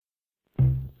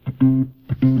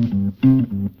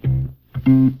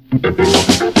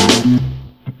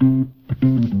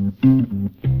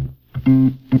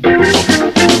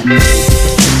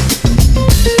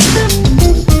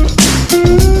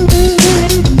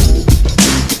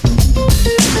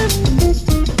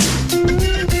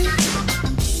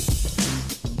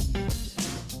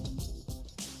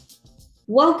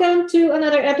Welcome to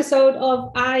another episode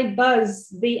of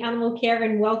iBuzz, the animal care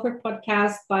and welfare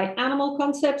podcast by Animal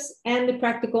Concepts and the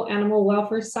Practical Animal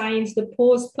Welfare Science, the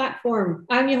PAWS platform.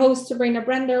 I'm your host, Sabrina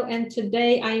Brando, and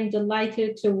today I am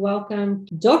delighted to welcome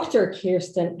Dr.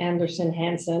 Kirstin Anderson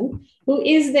Hansen, who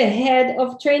is the head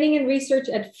of training and research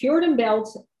at Fjord and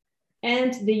Belt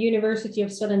and the University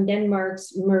of Southern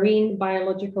Denmark's Marine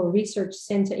Biological Research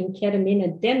Center in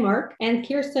Kerteminde, Denmark. And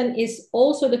Kirstin is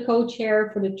also the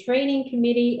co-chair for the training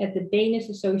committee at the Danish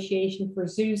Association for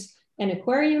Zoos and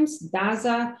Aquariums,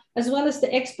 DAZA, as well as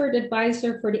the expert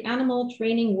advisor for the Animal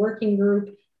Training Working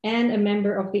Group and a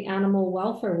member of the Animal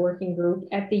Welfare Working Group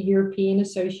at the European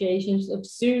Associations of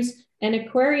Zoos and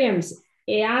Aquariums,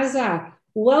 EAZA.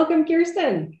 Welcome,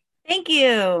 Kirstin. Thank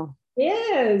you.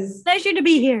 Yes. Pleasure to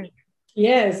be here.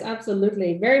 Yes,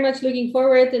 absolutely. Very much looking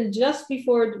forward. And just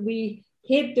before we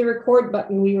hit the record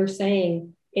button, we were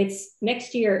saying it's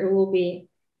next year, it will be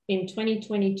in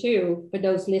 2022. For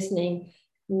those listening,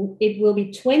 it will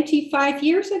be 25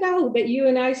 years ago that you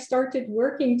and I started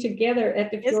working together at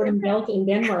the Fjord and Belt in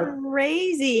Denmark.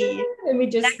 Crazy. Yeah, and we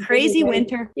just that crazy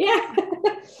winter. Yeah.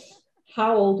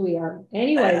 How old we are.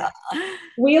 Anyway,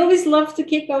 we always love to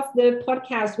kick off the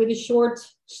podcast with a short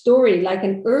story, like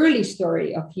an early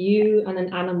story of you and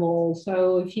an animal.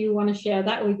 So if you want to share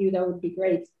that with you, that would be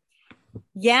great.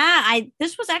 Yeah,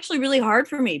 this was actually really hard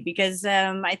for me because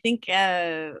I think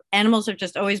animals have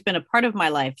just always been a part of my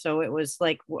life. So it was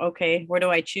like, okay, where do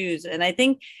I choose? And I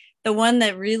think the one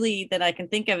that I can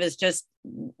think of is just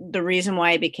the reason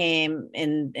why I became,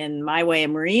 in my way, a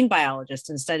marine biologist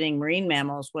and studying marine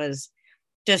mammals was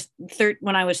just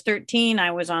when I was 13,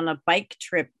 I was on a bike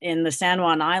trip in the San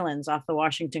Juan Islands off the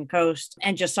Washington coast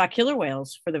and just saw killer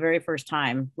whales for the very first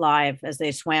time live as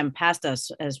they swam past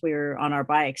us as we were on our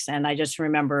bikes. And I just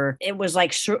remember it was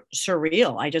like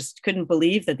surreal. I just couldn't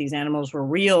believe that these animals were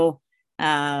real.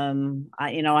 I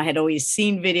had always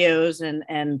seen videos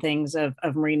and things of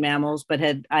marine mammals, but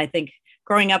I think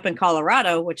growing up in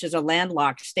Colorado, which is a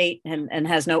landlocked state and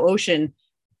has no ocean,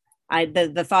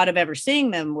 the thought of ever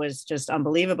seeing them was just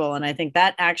unbelievable. And I think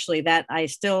that I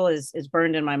still is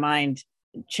burned in my mind,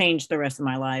 changed the rest of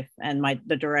my life and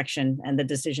the direction and the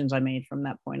decisions I made from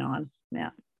that point on.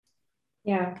 Yeah.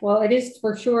 Yeah, well, it is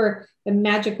for sure a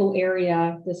magical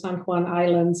area, the San Juan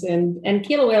Islands, and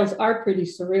killer whales are pretty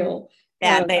surreal.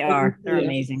 Yeah, they are. They're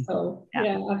amazing. So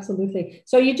yeah, absolutely.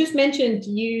 So you just mentioned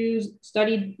you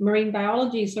studied marine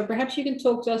biology. So perhaps you can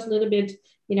talk to us a little bit,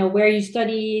 where you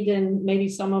studied and maybe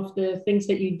some of the things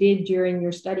that you did during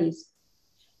your studies.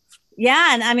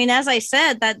 Yeah. And I mean, as I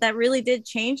said, that really did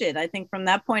change it. I think from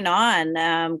that point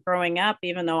on, growing up,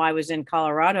 even though I was in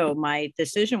Colorado, my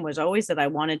decision was always that I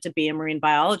wanted to be a marine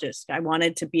biologist. I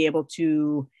wanted to be able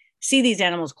to see these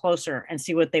animals closer and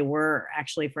see what they were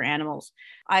actually for animals.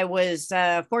 I was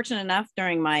fortunate enough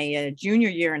during my junior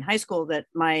year in high school that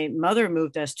my mother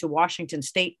moved us to Washington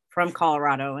State from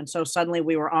Colorado. And so suddenly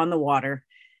we were on the water.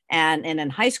 And in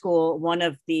high school, one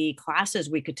of the classes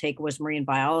we could take was marine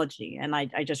biology. And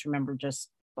I just remember just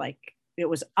like, it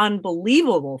was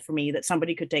unbelievable for me that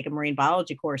somebody could take a marine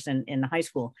biology course in high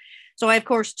school. So I, of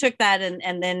course, took that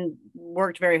and then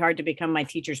worked very hard to become my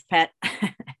teacher's pet.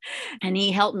 And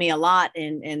he helped me a lot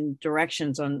in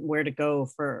directions on where to go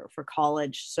for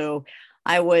college. So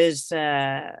I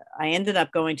ended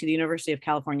up going to the University of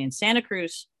California in Santa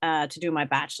Cruz to do my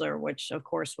bachelor, which of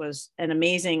course was an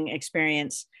amazing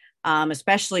experience,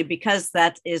 especially because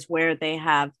that is where they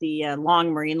have the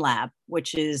Long Marine Lab,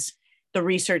 which is the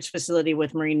research facility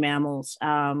with marine mammals,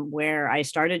 where I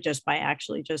started just by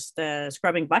actually just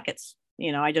scrubbing buckets.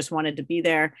 I just wanted to be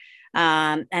there.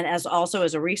 And as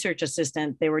a research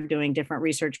assistant, they were doing different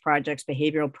research projects,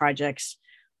 behavioral projects.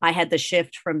 I had the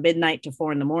shift from midnight to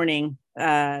 4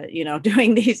 a.m,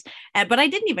 doing these, but I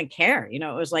didn't even care. It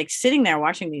was like sitting there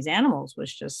watching these animals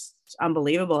was just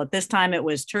unbelievable. At this time, it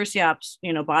was Tursiops,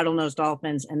 bottlenose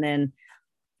dolphins, and then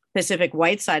Pacific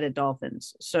white-sided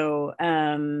dolphins. So,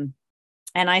 and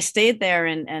I stayed there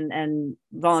and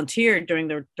volunteered during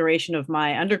the duration of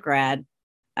my undergrad,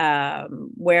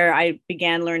 where I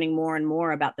began learning more and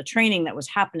more about the training that was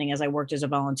happening as I worked as a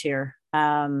volunteer,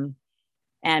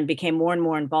 and became more and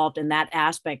more involved in that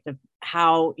aspect of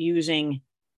how using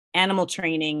animal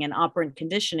training and operant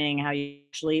conditioning, how you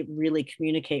actually really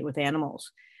communicate with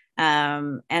animals.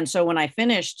 And so when I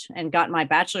finished and got my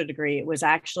bachelor degree, it was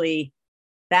actually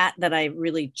that I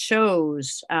really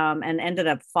chose, and ended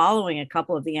up following a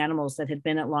couple of the animals that had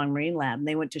been at Long Marine Lab. And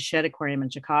they went to Shed Aquarium in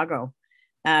Chicago,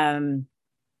 and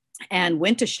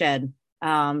went to Shed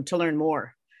to learn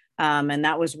more. And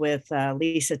that was with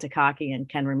Lisa Takaki and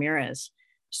Ken Ramirez.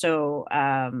 So,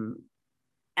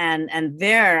 and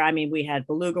there, I mean, we had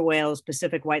beluga whales,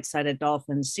 Pacific white-sided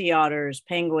dolphins, sea otters,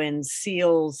 penguins,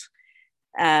 seals,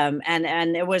 and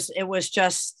it was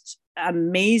just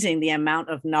amazing the amount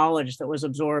of knowledge that was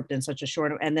absorbed in such a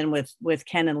short. And then with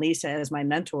Ken and Lisa as my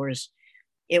mentors,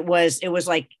 it was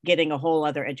like getting a whole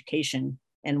other education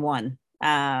in one.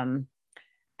 And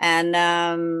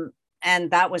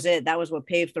that was it. That was what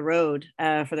paved the road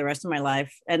for the rest of my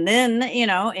life. And then, in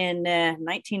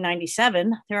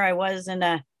 1997, there I was in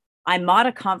a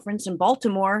IMATA conference in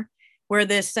Baltimore, where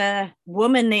this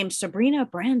woman named Sabrina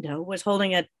Brando was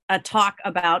holding a talk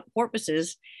about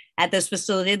porpoises at this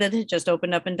facility that had just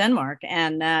opened up in Denmark.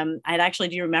 And I'd actually,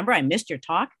 do you remember, I missed your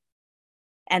talk?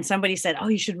 And somebody said, oh,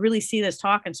 you should really see this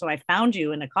talk. And so I found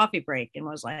you in a coffee break and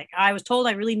was like, I was told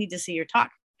I really need to see your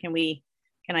talk. Can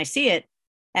I see it?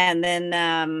 And then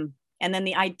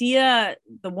the idea,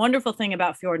 the wonderful thing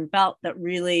about Fjord and Belt that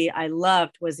really I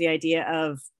loved was the idea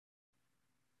of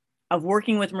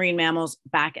working with marine mammals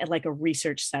back at like a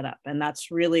research setup. And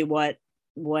that's really what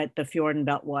the Fjord and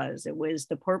Belt was. It was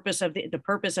the purpose of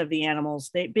the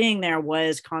animals being there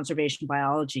was conservation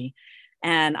biology.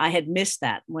 And I had missed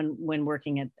that when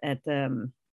working at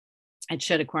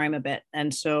Shed Aquarium a bit.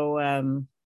 And so,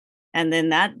 and then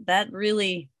that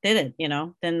really did it,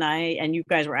 then and you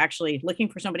guys were actually looking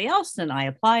for somebody else, and I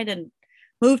applied and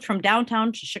moved from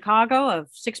downtown Chicago of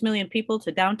 6 million people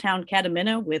to downtown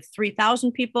Catamina with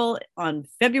 3,000 people on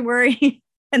February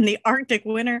in the Arctic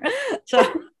winter. So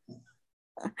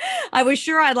I was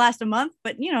sure I'd last a month,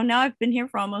 but now I've been here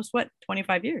for almost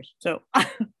 25 years. So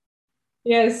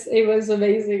yes, it was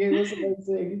amazing. It was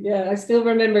amazing. Yeah, I still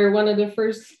remember one of the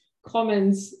first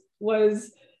comments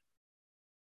was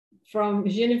from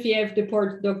Geneviève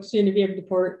Deport, Dr. Geneviève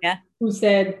Deport, yeah, who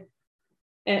said,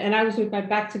 and I was with my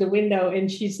back to the window,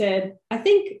 and she said, I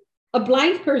think a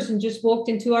blind person just walked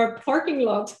into our parking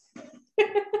lot.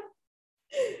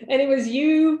 And it was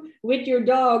you with your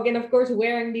dog, and of course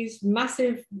wearing these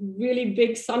massive, really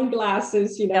big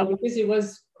sunglasses, yep, because it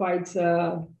was quite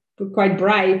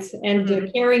bright,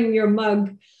 and carrying your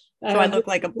mug. So I look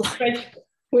like a blind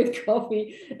with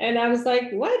coffee, and I was like,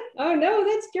 what? Oh no,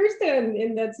 that's Kirstin.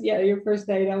 And that's your first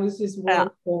day. That was just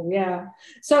wonderful. Yeah.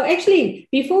 So actually,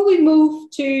 before we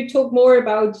move to talk more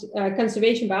about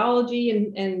conservation biology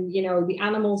and the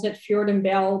animals at Fjord and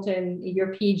Belt and your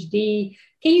PhD,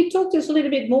 can you talk to us a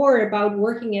little bit more about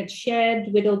working at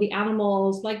Shed with all the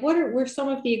animals? Like, what were some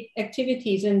of the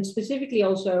activities, and specifically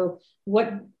also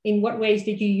in what ways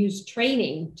did you use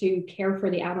training to care for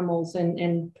the animals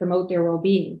and promote their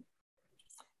well-being?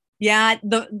 Yeah,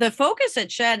 the focus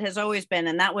at Shed has always been,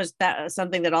 and that was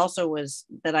something that also was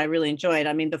that I really enjoyed.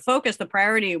 I mean, the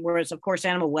priority was, of course,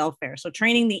 animal welfare. So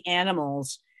training the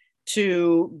animals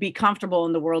to be comfortable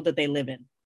in the world that they live in.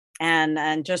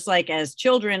 And just like as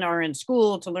children are in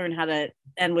school to learn how to,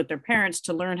 and with their parents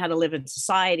to learn how to live in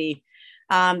society,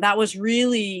 that was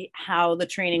really how the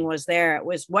training was there. It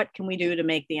was, what can we do to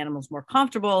make the animals more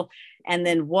comfortable? And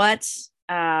then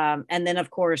and then, of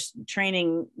course,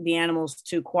 training the animals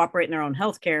to cooperate in their own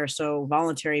healthcare. So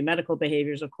voluntary medical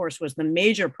behaviors, of course, was the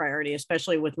major priority,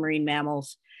 especially with marine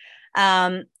mammals.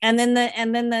 And then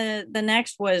the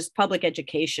next was public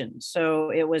education.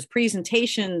 So it was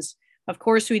presentations. Of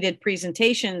course, we did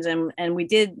presentations, and we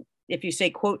did, if you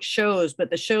say, quote, shows, but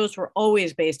the shows were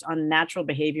always based on natural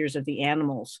behaviors of the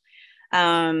animals.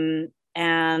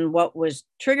 And what was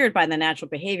triggered by the natural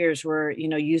behaviors were,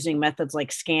 using methods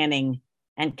like scanning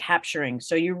and capturing.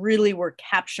 So you really were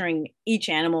capturing each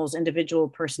animal's individual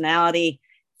personality,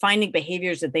 finding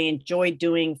behaviors that they enjoyed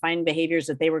doing, finding behaviors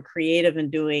that they were creative in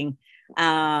doing,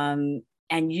 and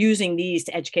using these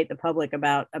to educate the public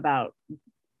about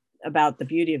the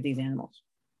beauty of these animals.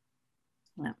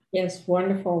 Yeah. Yes,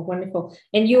 wonderful, wonderful.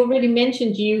 And you already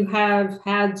mentioned you have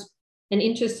had an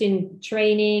interest in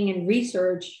training and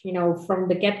research, from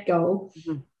the get-go.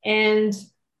 Mm-hmm. And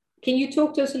can you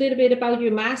talk to us a little bit about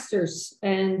your master's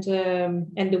and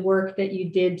the work that you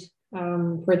did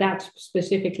for that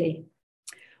specifically?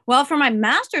 Well, for my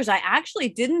master's, I actually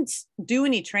didn't do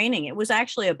any training. It was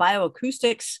actually a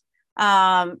bioacoustics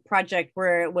project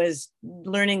where it was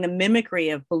learning the mimicry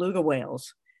of beluga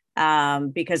whales.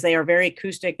 because they are very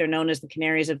acoustic. They're known as the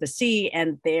canaries of the sea,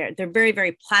 and they're very,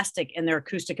 very plastic in their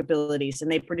acoustic abilities,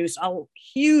 and they produce a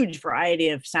huge variety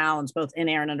of sounds, both in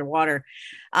air and underwater.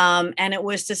 And it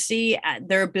was to see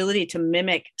their ability to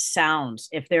mimic sounds.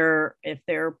 If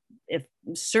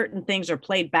certain things are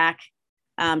played back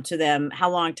to them, how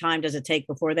long time does it take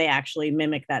before they actually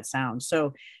mimic that sound?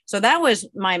 So that was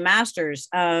my master's.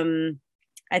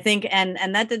 I think, and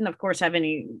that didn't, of course, have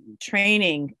any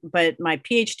training, but my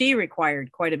PhD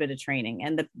required quite a bit of training.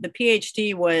 And the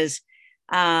PhD was,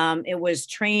 it was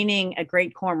training a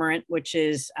great cormorant, which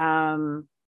is an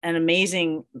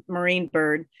amazing marine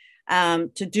bird,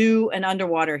 to do an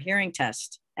underwater hearing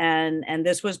test. And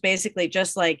this was basically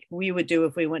just like we would do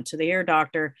if we went to the ear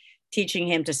doctor, teaching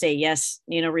him to say yes,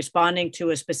 responding to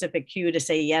a specific cue to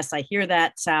say, yes, I hear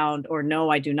that sound, or no,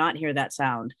 I do not hear that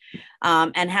sound.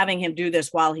 And having him do this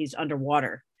while he's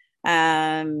underwater.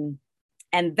 And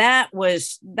that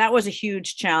was a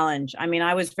huge challenge. I mean,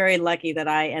 I was very lucky that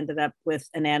I ended up with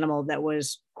an animal that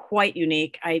was quite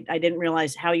unique. I didn't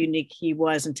realize how unique he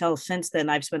was until since then.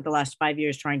 I've spent the last 5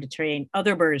 years trying to train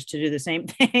other birds to do the same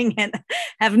thing and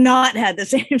have not had the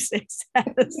same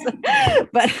success.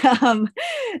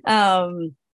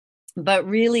 But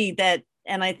really that,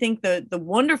 and I think the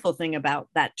wonderful thing about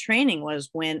that training was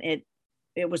when it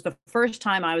was the first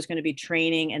time I was going to be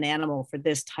training an animal for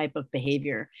this type of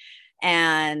behavior.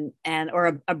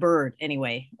 Or a bird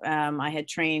anyway. I had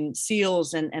trained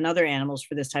seals and other animals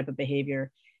for this type of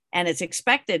behavior, and it's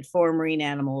expected for marine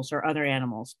animals or other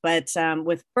animals. But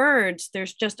with birds,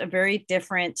 there's just a very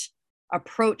different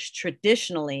approach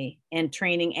traditionally in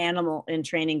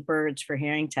training birds for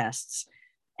hearing tests.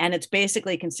 And it's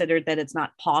basically considered that it's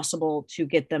not possible to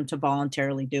get them to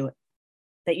voluntarily do it,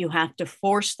 that you have to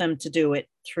force them to do it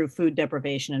through food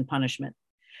deprivation and punishment.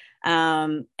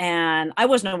 And I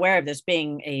wasn't aware of this,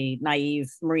 being a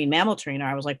naive marine mammal trainer.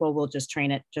 I was like, well, we'll just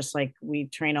train it just like we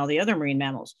train all the other marine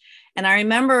mammals. And I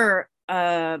remember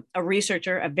a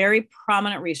researcher, a very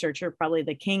prominent researcher, probably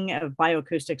the king of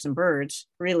bioacoustics and birds,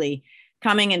 really,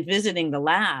 coming and visiting the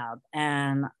lab.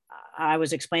 And I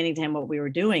was explaining to him what we were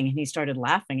doing, and he started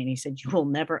laughing, and he said, you will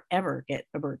never, ever get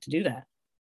a bird to do that.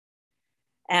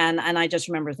 And I just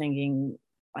remember thinking,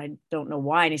 I don't know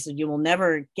why. And he said, you will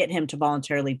never get him to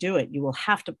voluntarily do it. You will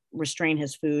have to restrain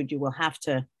his food. You will have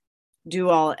to do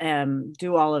all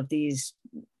of these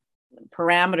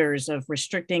parameters of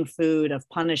restricting food, of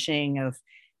punishing, of,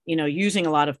 using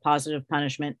a lot of positive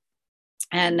punishment.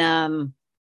 And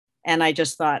I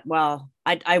just thought, well,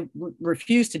 I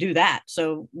refused to do that.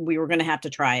 So we were going to have to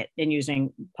try it in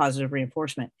using positive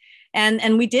reinforcement.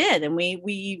 And we did. And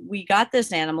we got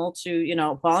this animal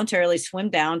to, voluntarily swim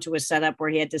down to a setup where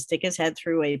he had to stick his head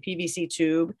through a PVC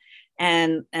tube.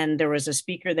 And there was a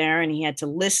speaker there, and he had to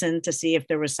listen to see if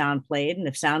there was sound played. And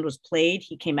if sound was played,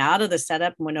 he came out of the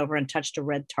setup and went over and touched a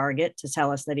red target to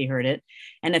tell us that he heard it.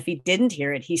 And if he didn't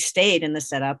hear it, he stayed in the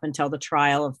setup until the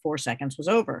trial of 4 seconds was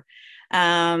over.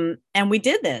 And we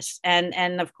did this.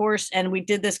 And of course, and we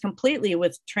did this completely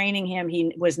with training him.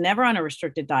 He was never on a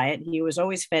restricted diet. He was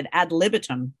always fed ad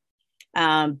libitum.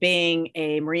 Being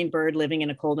a marine bird living in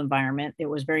a cold environment, it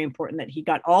was very important that he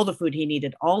got all the food he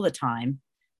needed all the time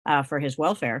for his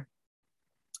welfare.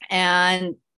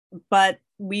 But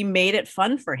we made it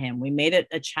fun for him. We made it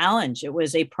a challenge. It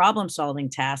was a problem-solving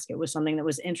task. It was something that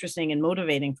was interesting and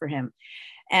motivating for him.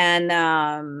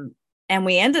 And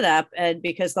we ended up,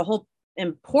 because the whole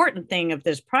important thing of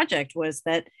this project was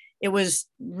that it was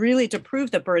really to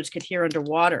prove that birds could hear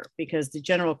underwater, because the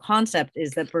general concept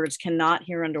is that birds cannot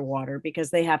hear underwater because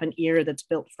they have an ear that's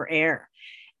built for air.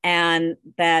 And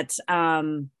that,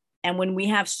 and when we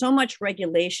have so much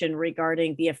regulation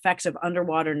regarding the effects of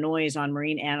underwater noise on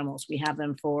marine animals, we have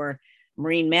them for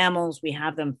marine mammals, we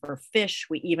have them for fish,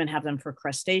 we even have them for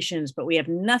crustaceans, but we have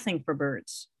nothing for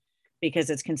birds because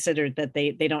it's considered that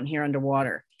they don't hear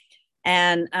underwater.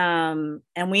 And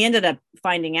we ended up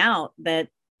finding out that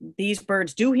these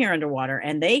birds do hear underwater,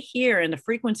 and they hear, and the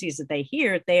frequencies that they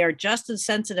hear, they are just as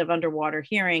sensitive underwater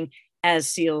hearing as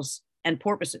seals and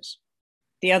porpoises,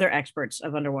 the other experts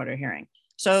of underwater hearing.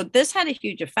 So this had a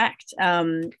huge effect.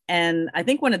 And I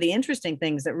think one of the interesting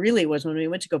things that really was when we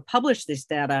went to go publish this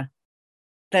data,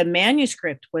 the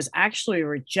manuscript was actually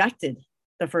rejected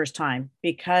the first time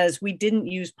because we didn't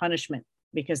use punishment,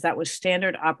 because that was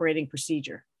standard operating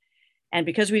procedure. And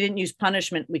because we didn't use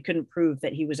punishment, we couldn't prove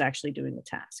that he was actually doing the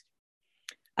task.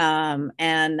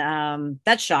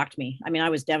 That shocked me. I mean, I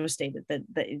was devastated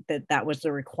that was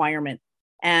the requirement.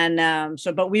 And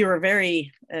but we were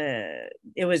very,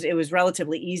 it was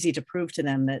relatively easy to prove to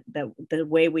them that the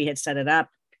way we had set it up,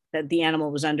 that the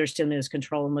animal was under stimulus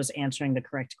control and was answering the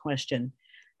correct question.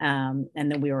 And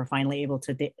then we were finally able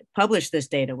to publish this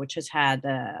data, which has had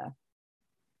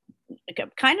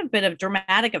kind of bit of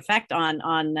dramatic effect on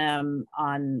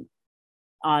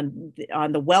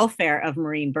the welfare of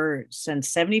marine birds.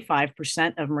 Since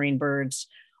 75% of marine birds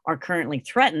are currently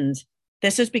threatened,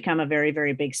 this has become a very,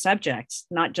 very big subject,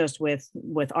 not just with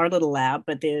our little lab,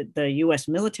 but the US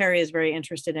military is very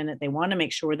interested in it. They want to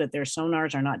make sure that their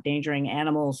sonars are not endangering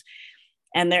animals.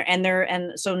 And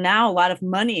so now a lot of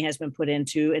money has been put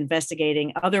into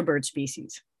investigating other bird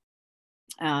species.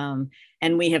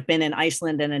 And we have been in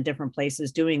Iceland and in different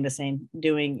places doing the same,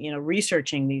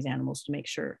 researching these animals to make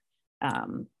sure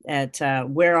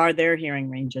where are their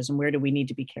hearing ranges and where do we need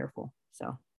to be careful.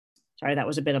 So sorry, that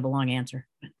was a bit of a long answer.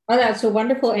 Oh, that's a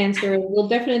wonderful answer. We'll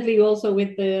definitely also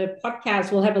with the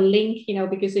podcast, we'll have a link,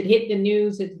 because it hit the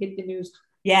news.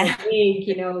 Yeah.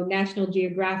 Big, National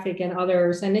Geographic and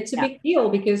others. And it's a big deal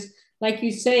because like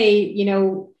you say,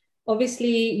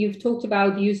 obviously you've talked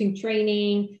about using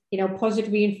training,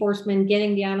 positive reinforcement,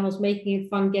 getting the animals, making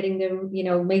it fun, getting them,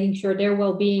 making sure their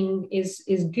well-being is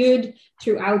good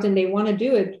throughout and they want to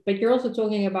do it. But you're also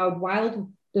talking about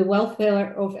the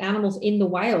welfare of animals in the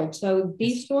wild. So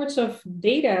these sorts of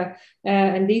data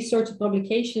and these sorts of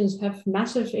publications have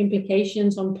massive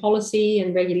implications on policy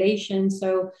and regulation.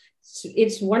 So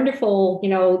it's wonderful,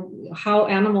 how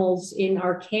animals in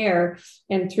our care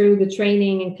and through the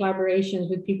training and collaborations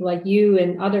with people like you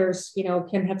and others,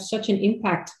 can have such an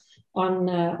impact on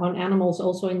animals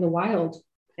also in the wild.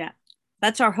 Yeah,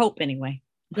 that's our hope anyway.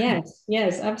 Yes,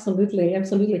 absolutely. Yeah.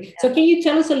 So can you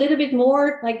tell us a little bit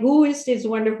more, like who is this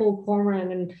wonderful cormorant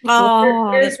and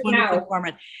this wonderful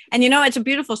cormorant? And it's a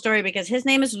beautiful story because his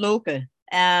name is Loke,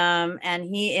 and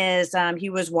he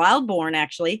was wild born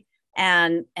actually,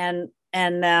 and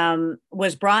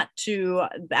was brought to,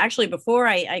 actually before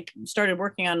I started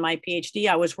working on my PhD,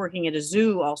 I was working at a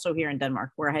zoo also here in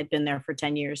Denmark where I had been there for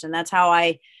 10 years, and that's how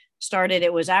I started.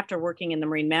 It was after working in the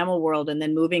marine mammal world and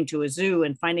then moving to a zoo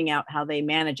and finding out how they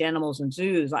manage animals in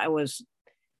zoos. I was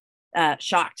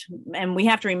shocked. And we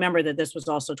have to remember that this was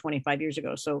also 25 years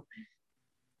ago. So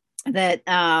that,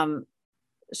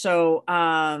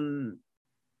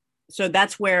 so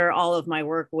that's where all of my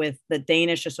work with the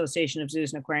Danish Association of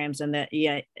Zoos and Aquariums and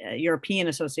the European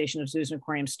Association of Zoos and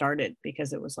Aquariums started,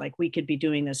 because it was like, we could be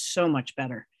doing this so much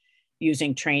better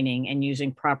using training and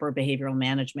using proper behavioral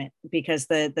management, because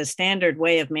the standard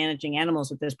way of managing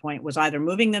animals at this point was either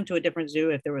moving them to a different zoo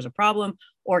if there was a problem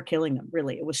or killing them.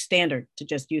 Really, it was standard to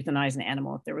just euthanize an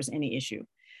animal if there was any issue.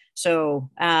 So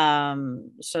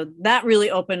that really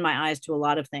opened my eyes to a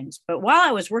lot of things. But while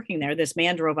I was working there, this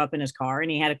man drove up in his car and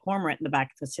he had a cormorant in the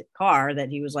back of the car that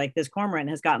he was like, this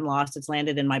cormorant has gotten lost. It's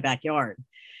landed in my backyard.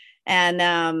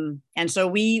 And so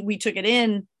we took it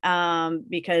in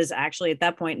because actually at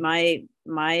that point, my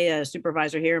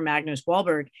supervisor here, Magnus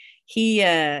Wahlberg, he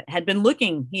had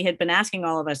been asking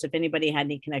all of us if anybody had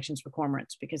any connections for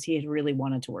cormorants, because he had really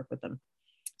wanted to work with them.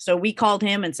 So we called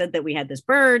him and said that we had this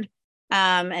bird.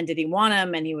 And did he want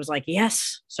him? And he was like,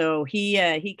 yes. So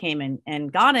he came in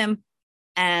and got him.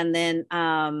 And then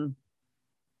about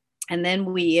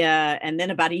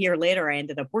a year later, I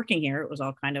ended up working here. It was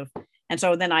all kind of, and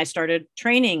so then I started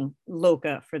training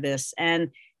Loka for this.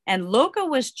 And Loka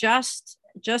was just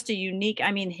a unique,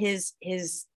 I mean,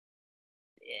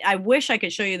 I wish I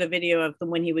could show you the video of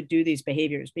when he would do these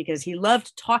behaviors, because he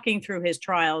loved talking through his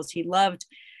trials. He loved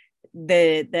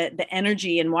the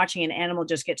energy and watching an animal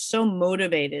just get so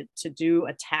motivated to do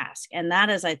a task. And that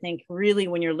is, I think, really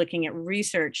when you're looking at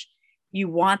research, you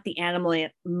want the animal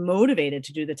motivated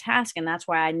to do the task. And that's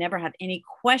why I never have any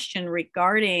question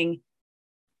regarding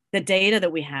the data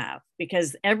that we have,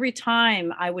 because every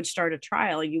time I would start a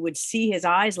trial, you would see his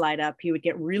eyes light up. He would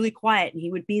get really quiet and he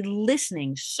would be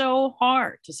listening so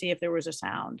hard to see if there was a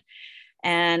sound.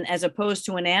 And as opposed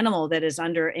to an animal that is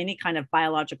under any kind of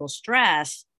biological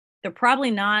stress, they're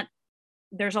probably not,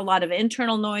 there's a lot of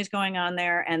internal noise going on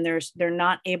there, and they're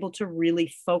not able to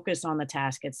really focus on the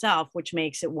task itself, which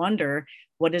makes it wonder,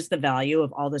 what is the value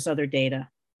of all this other data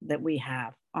that we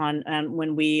have on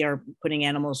when we are putting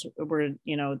animals,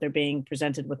 they're being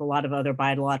presented with a lot of other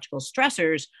biological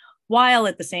stressors, while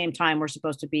at the same time we're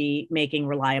supposed to be making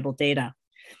reliable data.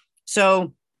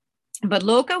 So, but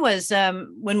Loka was,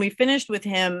 when we finished with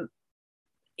him,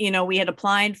 we had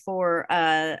applied for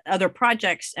other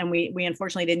projects, and we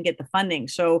unfortunately didn't get the funding.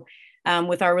 So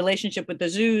with our relationship with the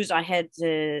zoos, I had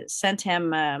sent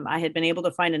him, I had been able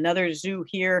to find another zoo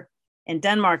here in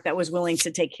Denmark that was willing to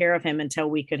take care of him until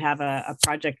we could have a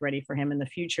project ready for him in the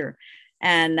future.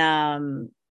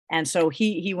 And so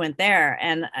he went there.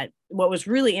 And what was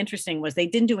really interesting was they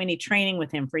didn't do any training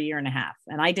with him for a year and a half.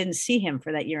 And I didn't see him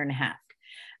for that year and a half.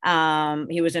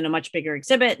 He was in a much bigger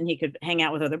exhibit and he could hang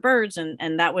out with other birds,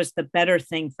 and that was the better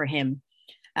thing for him.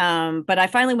 But I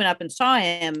finally went up and saw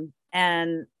him,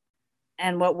 and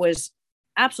what was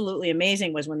absolutely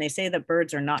amazing was when they say that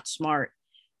birds are not smart,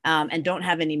 and don't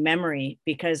have any memory,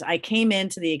 because I came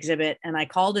into the exhibit and I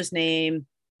called his name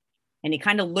and he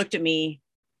kind of looked at me,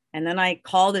 and then I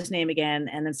called his name again,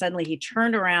 and then suddenly he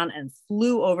turned around and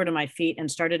flew over to my feet and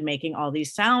started making all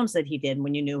these sounds that he did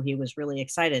when you knew he was really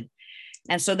excited.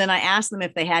 And so then I asked them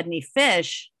if they had any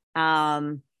fish,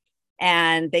 and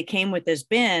they came with this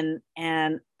bin.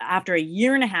 And after a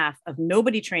year and a half of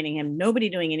nobody training him, nobody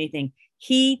doing anything,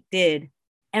 he did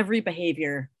every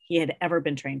behavior he had ever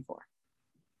been trained for.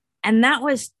 And that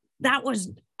was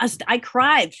I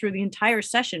cried through the entire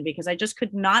session because I just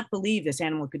could not believe this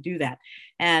animal could do that.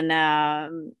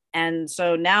 And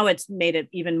so now it's made it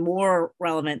even more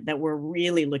relevant that we're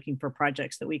really looking for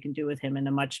projects that we can do with him in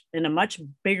a much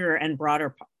bigger and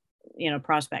broader,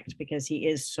 prospect, because he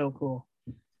is so cool.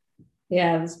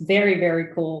 Yeah, it's very,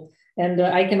 very cool. And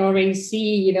I can already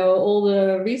see, all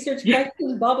the research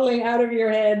questions bubbling out of your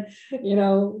head.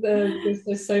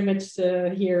 There's so much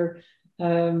to hear.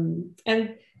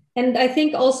 And I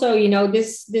think also,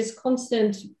 this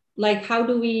constant, like, how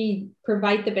do we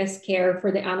provide the best care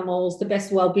for the animals, the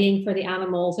best well-being for the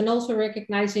animals, and also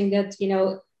recognizing that,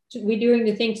 we're doing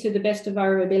the things to the best of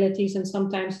our abilities, and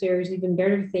sometimes there's even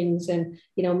better things, and,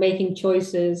 making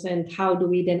choices, and how do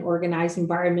we then organize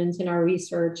environments in our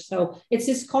research. So it's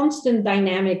this constant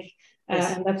dynamic.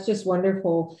 And that's just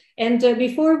wonderful. And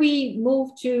before we move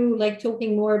to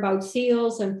talking more about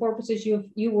seals and porpoises,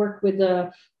 you work with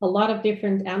a lot of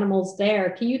different animals there.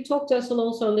 Can you talk to us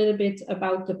also a little bit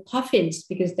about the puffins,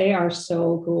 because they are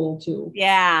so cool too?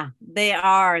 Yeah, they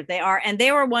are. And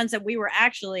they were ones that we were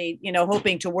actually,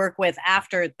 hoping to work with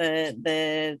after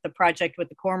the project with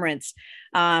the cormorants.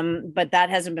 But that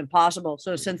hasn't been possible.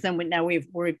 So since then,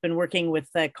 we've been working with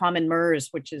the common murres,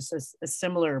 which is a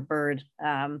similar bird.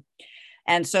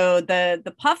 And so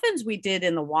the puffins we did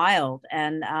in the wild,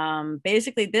 and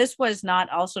basically this was not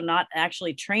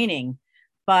actually training,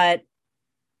 but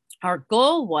our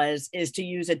goal is to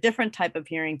use a different type of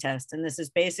hearing test. And this is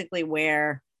basically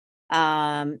where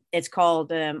it's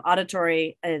called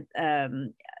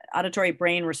auditory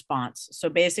brain response. So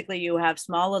basically you have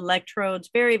small electrodes,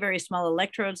 very, very small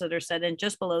electrodes that are set in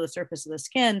just below the surface of the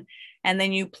skin. And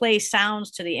then you play sounds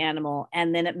to the animal,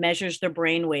 and then it measures their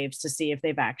brain waves to see if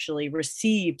they've actually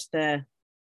received the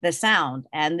sound.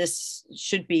 And this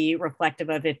should be reflective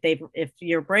of if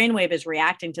your brainwave is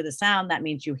reacting to the sound, that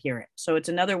means you hear it. So it's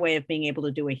another way of being able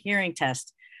to do a hearing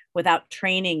test without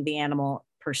training the animal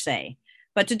per se.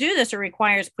 But to do this, it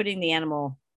requires putting the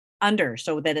animal under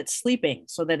so that it's sleeping,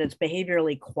 so that it's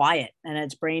behaviorally quiet and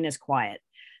its brain is quiet.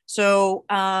 So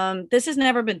this has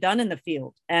never been done in the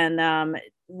field. And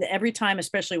every time,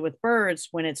 especially with birds,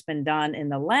 when it's been done in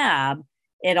the lab,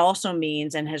 it also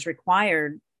means and has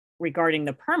required, regarding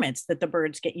the permits, that the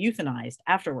birds get euthanized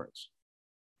afterwards.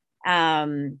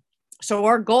 So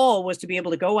our goal was to be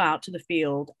able to go out to the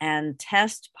field and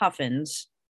test puffins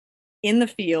in the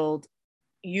field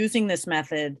using this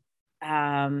method,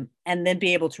 and then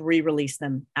be able to re-release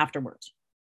them afterwards,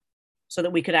 so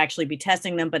that we could actually be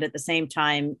testing them, but at the same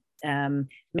time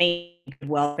make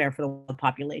welfare for the wild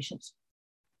populations.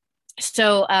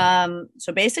 So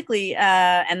basically,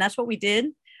 and that's what we did.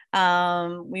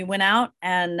 We went out,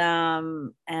 and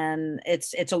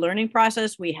it's a learning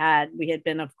process. We had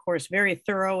been, of course, very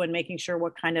thorough in making sure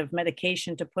what kind of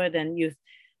medication to put and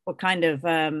what kind of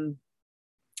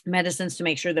medicines to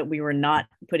make sure that we were not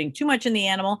putting too much in the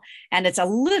animal. And it's a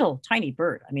little tiny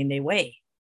bird. I mean, they weigh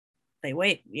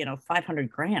 500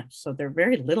 grams. So they're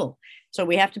very little. So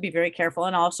we have to be very careful,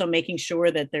 and also making sure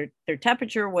that their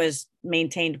temperature was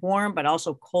maintained warm, but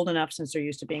also cold enough, since they're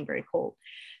used to being very cold.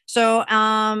 So,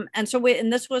 and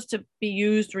this was to be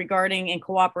used in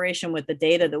cooperation with the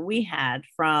data that we had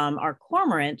from our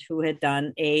cormorant, who had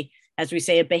done as we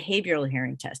say, a behavioral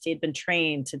hearing test. He had been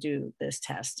trained to do this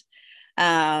test.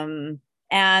 And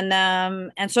then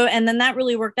that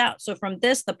really worked out. So from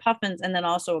this, the puffins, and then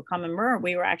also a common murre,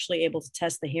 we were actually able to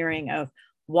test the hearing of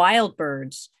wild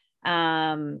birds,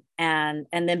 and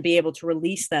then be able to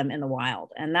release them in the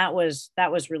wild. And that was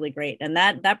really great. And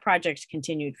that project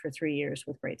continued for 3 years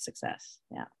with great success.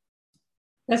 Yeah.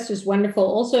 That's just wonderful.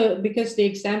 Also, because the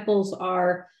examples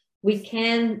are, we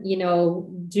can,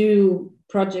 do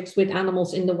projects with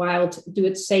animals in the wild, do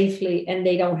it safely, and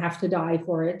they don't have to die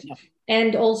for it. Yeah.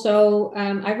 And also,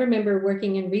 I remember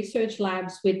working in research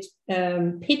labs with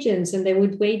pigeons, and they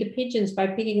would weigh the pigeons by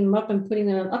picking them up and putting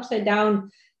them upside down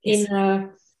in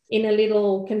in a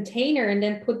little container and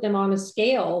then put them on a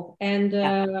scale. And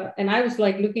I was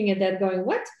like looking at that going,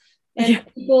 what? And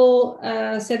people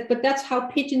said, but that's how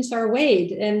pigeons are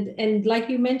weighed. And like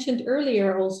you mentioned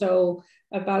earlier also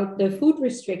about the food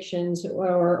restrictions,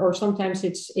 or sometimes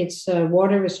it's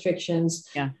water restrictions.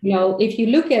 Yeah. You know, if you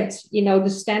look at, you know, the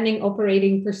standing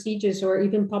operating procedures or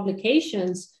even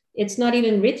publications, it's not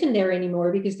even written there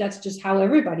anymore, because that's just how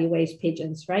everybody weighs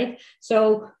pigeons, right?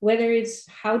 So whether it's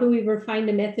how do we refine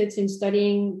the methods in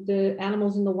studying the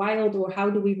animals in the wild, or how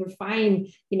do we refine,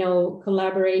 you know,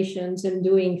 collaborations and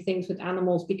doing things with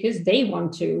animals because they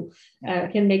want to,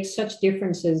 can make such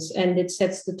differences, and it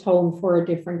sets the tone for a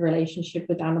different relationship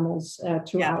with animals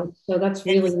throughout. So that's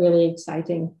really, really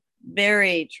exciting.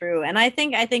 Very true. And I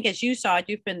think as you saw it,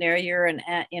 you've been there, you're an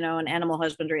animal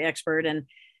husbandry expert,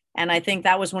 and I think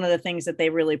that was one of the things that they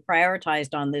really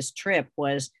prioritized on this trip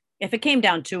was, if it came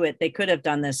down to it, they could have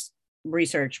done this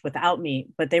research without me,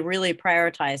 but they really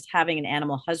prioritized having an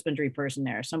animal husbandry person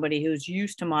there, somebody who's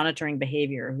used to monitoring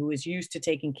behavior, who is used to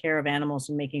taking care of animals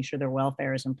and making sure their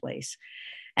welfare is in place.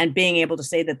 And being able to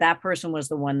say that that person was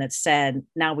the one that said,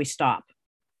 now we stop,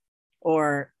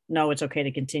 or no, it's okay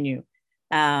to continue.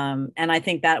 And I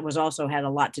think that was also had a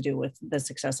lot to do with the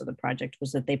success of the project,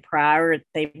 was that they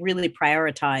really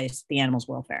prioritized the animals'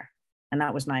 welfare. And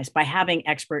that was nice by having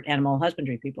expert animal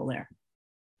husbandry people there.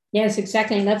 Yes,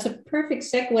 exactly. And that's a perfect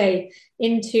segue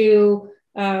into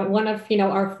one of, you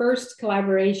know, our first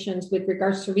collaborations with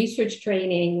regards to research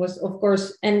training was, of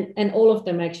course, and all of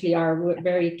them actually are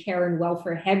very care and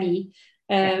welfare heavy.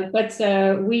 But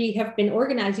we have been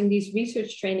organizing these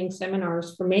research training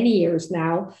seminars for many years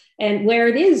now, and where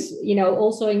it is, you know,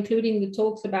 also including the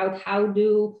talks about how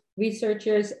do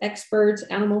researchers, experts,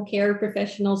 animal care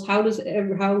professionals, how does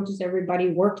everybody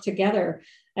work together?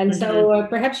 And so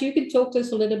perhaps you could talk to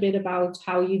us a little bit about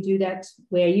how you do that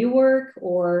where you work,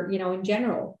 or, you know, in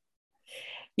general.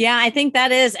 Yeah, I think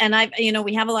that is. And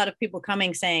we have a lot of people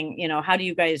coming saying, you know, how do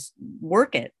you guys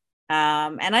work it?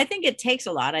 And I think it takes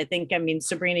a lot. I mean,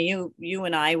 Sabrina, you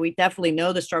and I, we definitely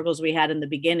know the struggles we had in the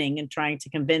beginning in trying to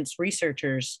convince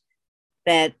researchers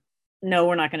that, no,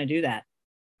 we're not going to do that,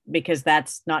 because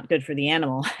that's not good for the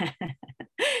animal.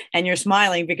 And you're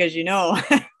smiling because, you know,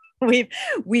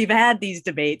 we've had these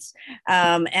debates.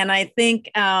 And I think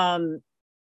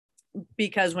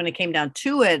because when it came down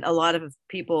to it, a lot of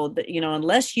people, you know,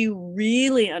 unless you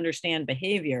really understand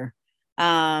behavior,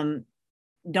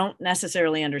 don't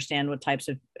necessarily understand what types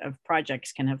of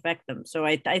projects can affect them. So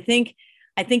I think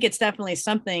it's definitely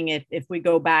something, if we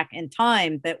go back in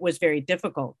time, that was very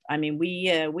difficult. I mean,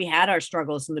 we had our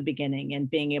struggles in the beginning, and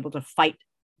being able to fight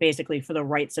basically for the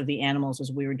rights of the animals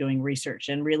as we were doing research,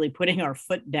 and really putting our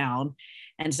foot down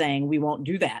and saying, we won't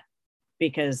do that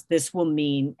because this will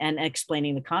mean, and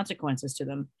explaining the consequences to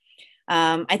them.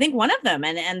 I think one of them,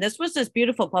 and this was this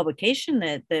beautiful publication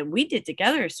that we did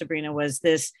together, Sabrina, was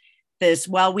this,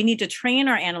 well, we need to train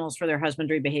our animals for their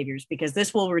husbandry behaviors because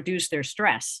this will reduce their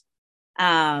stress.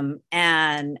 And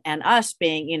us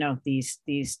being, you know, these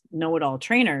know-it-all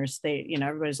trainers, they, you know,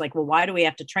 everybody's like, well, why do we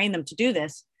have to train them to do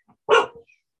this?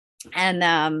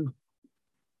 And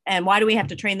why do we have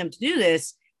to train them to do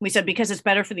this? We said, because it's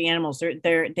better for the animals.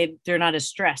 They're not as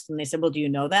stressed. And they said, well, do you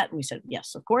know that? And we said,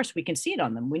 yes, of course, we can see it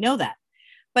on them. We know that.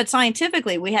 But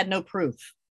scientifically, we had no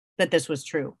proof that this was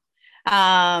true.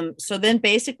 So then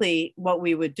basically what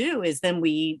we would do is then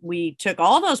we took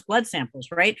all those blood samples,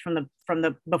 right, from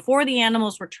the before the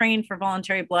animals were trained for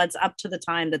voluntary bloods up to the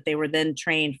time that they were then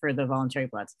trained for the voluntary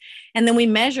bloods. And then we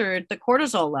measured the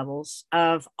cortisol levels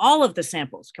of all of the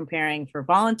samples, comparing for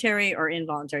voluntary or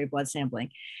involuntary blood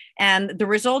sampling. And the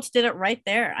results did it right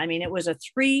there. I mean, it was a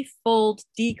 3-fold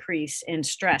decrease in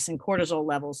stress and cortisol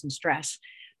levels and stress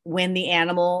when the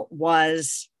animal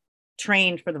was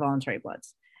trained for the voluntary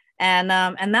bloods. And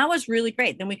that was really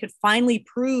great. Then we could finally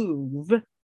prove,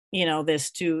 you know, this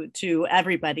to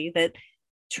everybody, that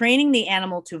training the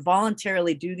animal to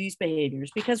voluntarily do these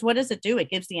behaviors, because what does it do? It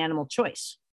gives the animal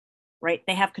choice, right?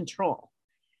 They have control.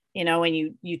 You know, when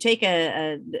you take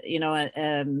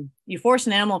you force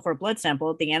an animal for a blood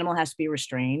sample, the animal has to be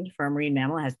restrained. For a marine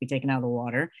mammal, it has to be taken out of the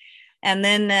water. And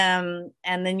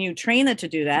then you train it to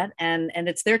do that. And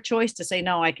it's their choice to say,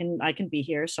 no, I can be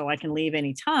here, so I can leave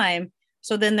anytime.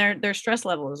 So then their stress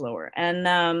level is lower. And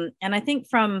I think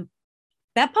from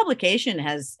that publication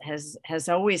has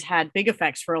always had big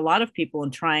effects for a lot of people in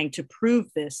trying to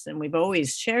prove this. And we've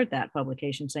always shared that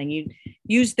publication, saying you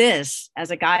use this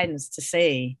as a guidance to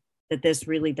say that this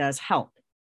really does help.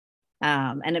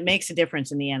 And it makes a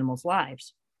difference in the animals'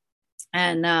 lives.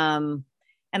 And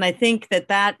I think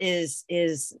that is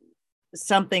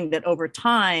something that over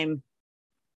time,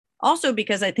 Also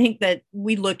because I think that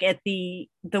we look at the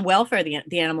welfare of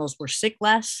the animals were sick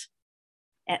less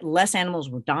animals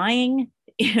were dying,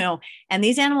 and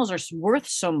these animals are worth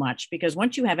so much because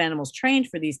once you have animals trained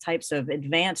for these types of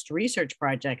advanced research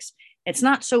projects, it's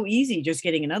not so easy just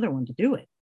getting another one to do it.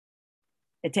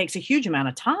 It takes a huge amount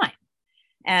of time.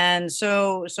 And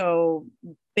so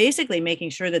basically making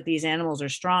sure that these animals are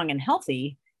strong and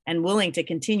healthy and willing to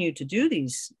continue to do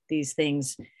these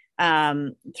things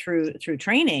through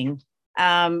training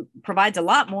provides a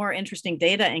lot more interesting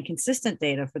data and consistent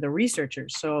data for the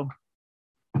researchers. So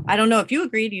I don't know if you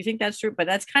agree. Do you think that's true? But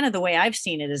that's kind of the way I've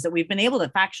seen it, is that we've been able to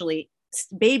factually,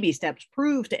 baby steps,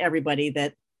 prove to everybody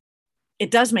that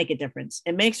it does make a difference.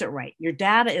 It makes it right. Your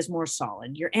data is more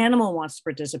solid. Your animal wants to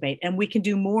participate. And we can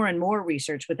do more and more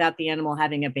research without the animal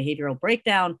having a behavioral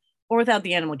breakdown or without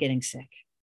the animal getting sick.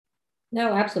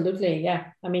 No, absolutely. Yeah.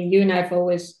 I mean, you and I've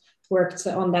always worked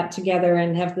on that together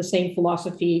and have the same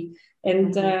philosophy.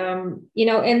 And, and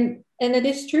it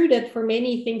is true that for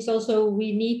many things also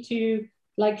we need to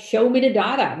show me the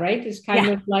data, right? It's kind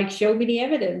of like, show me the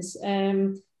evidence.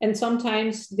 And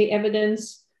sometimes the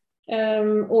evidence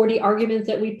or the arguments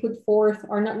that we put forth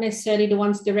are not necessarily the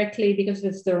ones directly because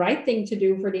it's the right thing to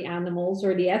do for the animals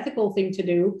or the ethical thing to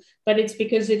do, but it's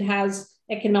because it has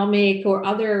economic or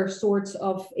other sorts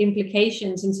of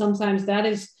implications. And sometimes that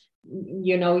is,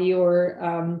 your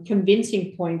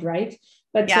convincing point, right?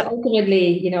 But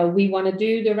ultimately, we want to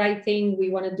do the right thing. We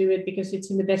want to do it because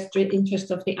it's in the best interest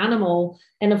of the animal.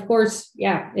 And of course,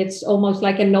 it's almost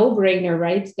like a no-brainer,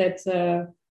 right? That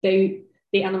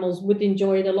the animals would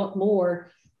enjoy it a lot more.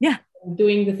 Yeah.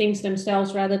 Doing the things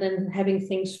themselves rather than having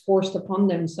things forced upon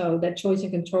them. So that choice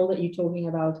and control that you're talking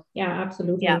about. Yeah,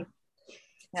 absolutely. Yeah.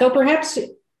 So perhaps,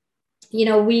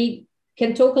 we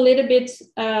can talk a little bit.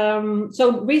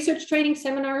 So research training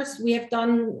seminars, we have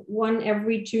done one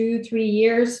every 2-3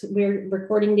 years. We're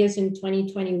recording this in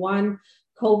 2021,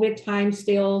 COVID time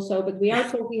still. But we are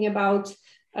talking about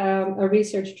a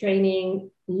research training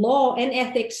law and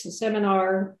ethics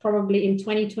seminar probably in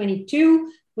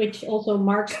 2022, which also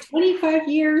marks 25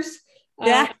 years. So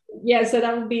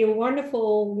that would be a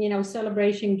wonderful,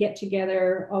 celebration, get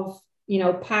together of,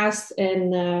 past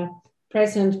and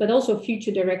present, but also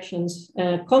future directions,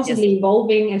 constantly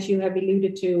evolving, as you have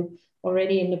alluded to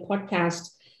already in the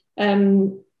podcast.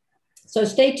 So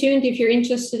stay tuned if you're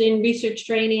interested in research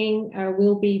training.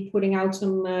 We'll be putting out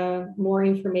some more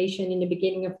information in the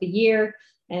beginning of the year.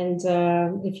 And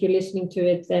if you're listening to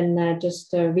it, then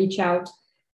just reach out.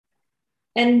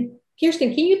 And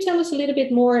Kirstin, can you tell us a little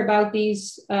bit more about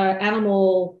these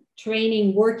animal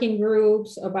training working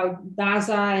groups, about DASA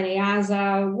and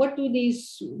EASA? What do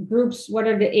these groups, what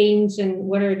are the aims and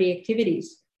what are the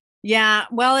activities? Yeah,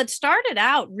 well, it started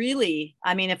out really,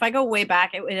 I mean, if I go way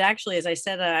back, it actually, as I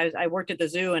said, I worked at the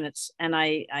zoo and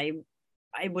I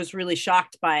was really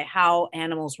shocked by how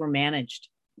animals were managed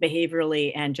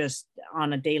behaviorally and just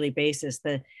on a daily basis.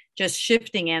 Just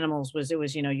shifting animals was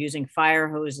using fire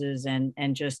hoses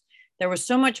and just, there was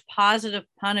so much positive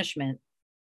punishment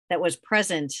that was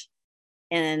present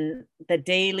in the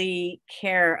daily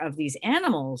care of these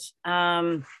animals.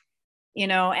 And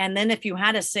then if you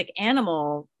had a sick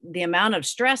animal, the amount of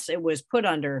stress it was put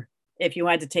under if you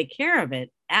had to take care of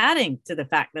it, adding to the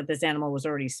fact that this animal was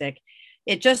already sick,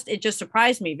 it just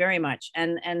surprised me very much.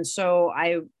 And so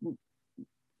I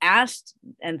asked,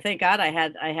 and thank God I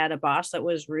had a boss that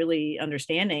was really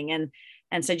understanding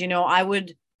and said, I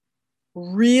would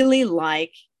really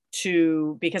like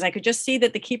to, because I could just see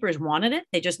that the keepers wanted it.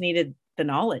 They just needed the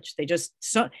knowledge.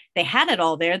 They had it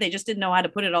all there. They just didn't know how to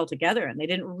put it all together. And they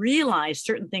didn't realize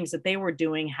certain things that they were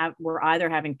doing were either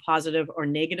having positive or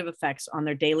negative effects on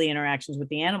their daily interactions with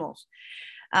the animals.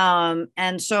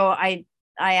 And so I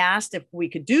asked if we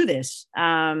could do this.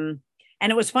 And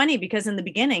it was funny because in the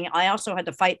beginning, I also had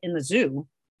to fight in the zoo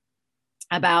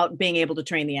about being able to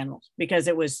train the animals, because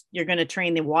you're going to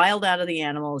train the wild out of the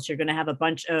animals. You're going to have a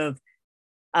bunch of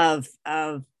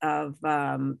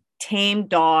tame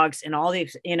dogs and all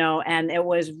these, and it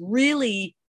was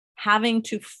really having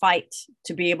to fight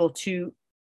to be able to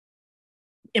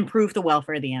improve the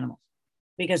welfare of the animals,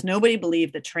 because nobody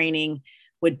believed that training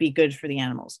would be good for the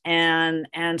animals. And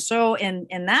so in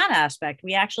that aspect,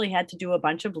 we actually had to do a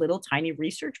bunch of little tiny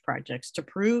research projects to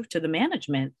prove to the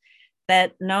management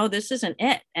that no, this isn't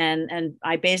it. And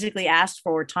I basically asked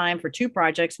for time for 2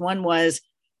 projects. One was,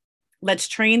 let's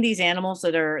train these animals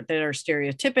that are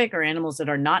stereotypic, or animals that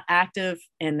are not active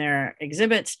in their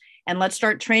exhibits. And let's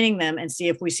start training them and see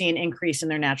if we see an increase in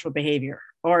their natural behavior,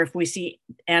 or if we see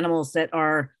animals that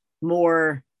are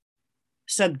more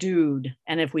subdued,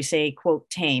 and if we say, quote,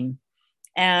 tame.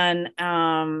 And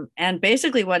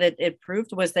basically what it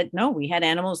proved was that no, we had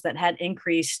animals that had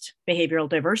increased behavioral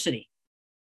diversity.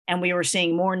 And we were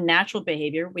seeing more natural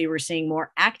behavior. We were seeing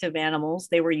more active animals.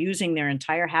 They were using their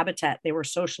entire habitat. They were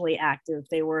socially active.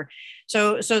 They were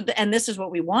and this is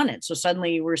what we wanted. So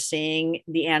suddenly we're seeing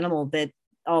the animal that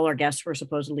all our guests were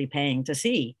supposedly paying to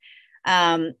see,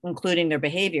 including their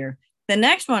behavior. The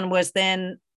next one was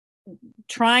then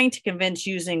trying to convince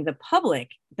using the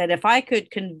public that if I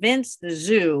could convince the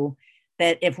zoo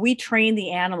that if we train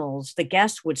the animals, the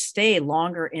guests would stay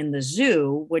longer in the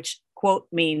zoo, which quote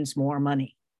means more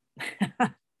money.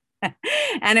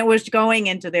 And it was going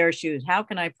into their shoes. How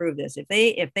can I prove this?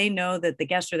 If they know that the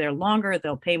guests are there longer,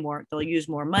 they'll pay more, they'll use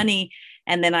more money,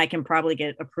 and then I can probably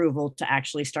get approval to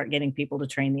actually start getting people to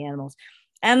train the animals.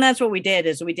 And that's what we did.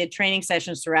 Is we did training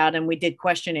sessions throughout, and we did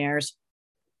questionnaires,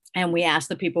 and we asked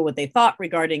the people what they thought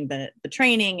regarding the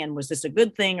training, and was this a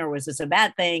good thing or was this a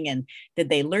bad thing, and did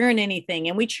they learn anything?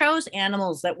 And we chose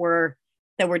animals that were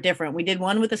different. We did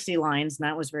one with the sea lions, and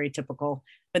that was very typical.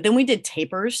 But then we did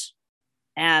tapirs,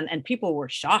 and people were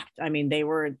shocked. I mean,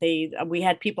 we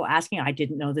had people asking, I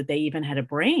didn't know that they even had a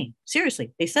brain.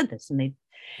 Seriously, they said this,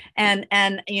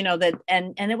 and you know that,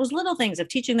 and it was little things of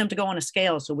teaching them to go on a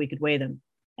scale so we could weigh them.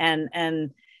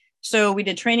 And so we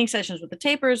did training sessions with the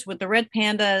tapirs, with the red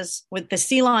pandas, with the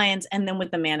sea lions, and then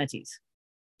with the manatees.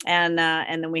 And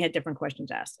then we had different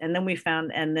questions asked. And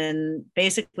then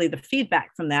basically the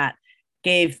feedback from that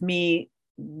gave me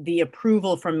the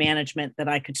approval from management that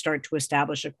I could start to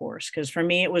establish a course. Because for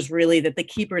me, it was really that the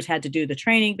keepers had to do the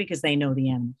training because they know the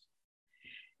animals.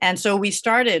 And so we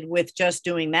started with just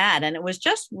doing that. And it was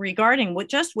just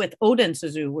with Odense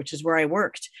Zoo, which is where I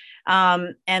worked.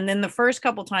 And then the first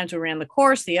couple of times we ran the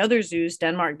course, the other zoos,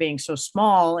 Denmark being so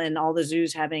small and all the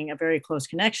zoos having a very close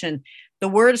connection, the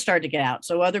word started to get out.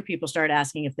 So other people started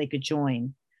asking if they could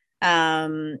join.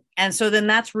 And so then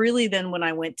that's really then when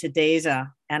I went to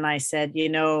DESA and I said,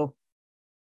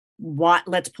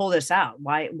 let's pull this out.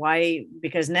 Why?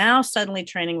 Because now suddenly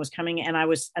training was coming, and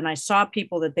I saw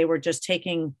people that they were just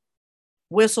taking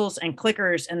whistles and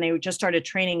clickers and they just started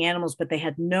training animals, but they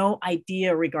had no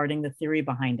idea regarding the theory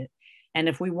behind it. And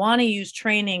if we want to use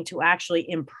training to actually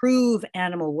improve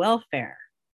animal welfare,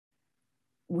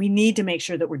 we need to make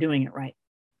sure that we're doing it right,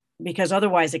 because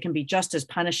otherwise it can be just as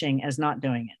punishing as not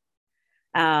doing it.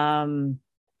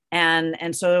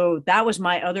 And so that was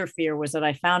my other fear, was that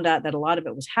I found out that a lot of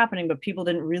it was happening, but people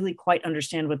didn't really quite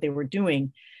understand what they were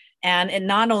doing. And it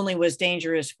not only was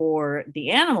dangerous for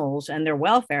the animals and their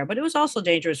welfare, but it was also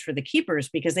dangerous for the keepers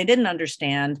because they didn't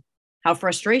understand how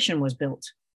frustration was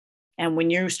built. And when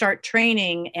you start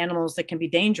training animals that can be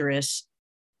dangerous,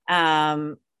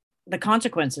 the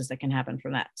consequences that can happen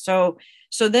from that. So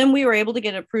then we were able to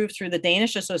get approved through the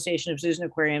Danish Association of Zoos and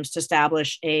Aquariums to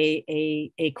establish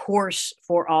a course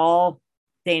for all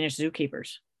Danish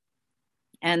zookeepers.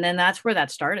 And then that's where that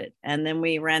started. And then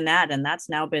we ran that, and that's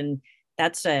now been,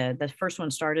 the first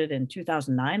one started in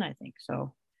 2009, I think.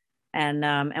 So,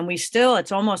 and we still,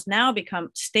 it's almost now become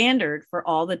standard for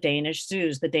all the Danish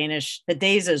zoos, the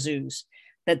DESA zoos,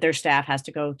 that their staff has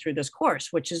to go through this course,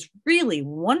 which is really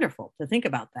wonderful to think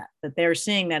about that they're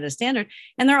seeing that as standard.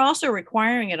 And they're also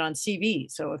requiring it on CV.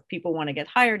 So if people want to get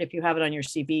hired, if you have it on your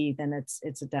CV, then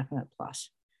it's a definite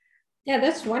plus. Yeah,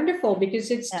 that's wonderful,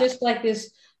 because it's just like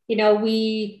this,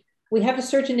 we have a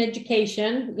certain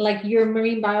education, like you're a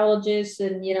marine biologist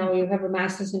and, you have a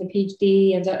master's and a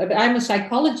PhD. And so, I'm a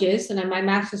psychologist and I'm my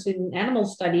master's in animal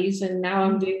studies. And now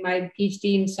I'm doing my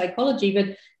PhD in psychology.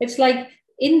 But it's like,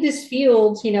 in this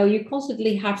field, you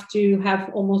constantly have to have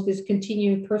almost this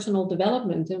continued personal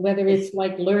development, and whether it's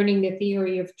like learning the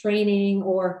theory of training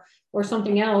or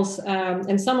something else.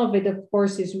 And some of it, of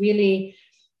course, is really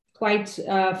quite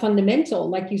fundamental.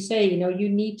 Like you say, you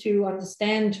need to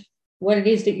understand what it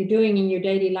is that you're doing in your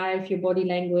daily life, your body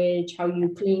language, how you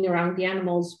clean around the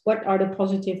animals, what are the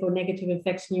positive or negative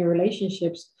effects in your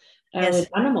relationships with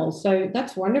animals. So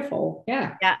that's wonderful.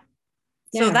 Yeah. Yeah.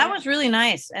 So that was really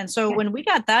nice. And so when we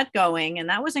got that going, and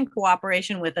that was in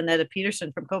cooperation with Annette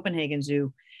Peterson from Copenhagen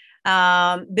Zoo,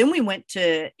 then we went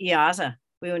to EASA.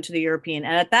 We went to the European.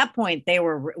 And at that point,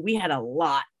 we had a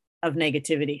lot of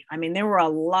negativity. I mean, there were a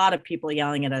lot of people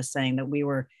yelling at us saying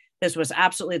that this was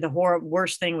absolutely the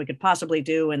worst thing we could possibly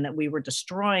do, and that we were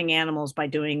destroying animals by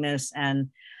doing this. And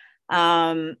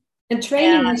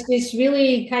training is this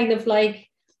really kind of like,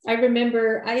 I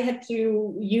remember I had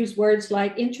to use words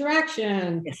like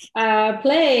interaction,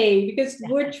 play, because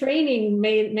the word training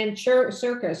meant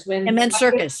circus. When it meant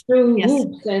circus through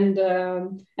hoops, and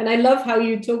I love how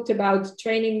you talked about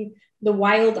training the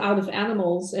wild out of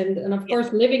animals, and of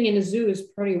course living in a zoo is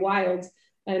pretty wild.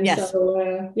 And Yes.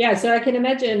 so I can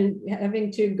imagine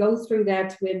having to go through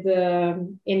that with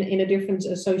in a different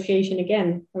association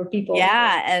again, or people.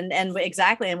 Yeah, and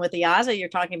exactly. And with the IAZA, you're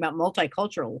talking about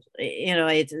multicultural.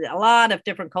 It's a lot of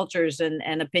different cultures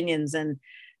and opinions, and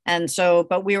so,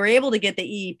 but we were able to get the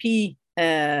EEP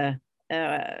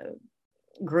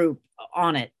group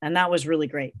on it, and that was really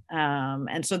great.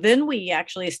 And so then we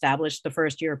actually established the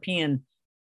first European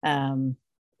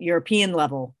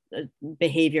level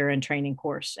behavior and training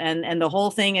course. And the whole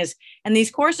thing is, and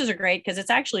these courses are great because it's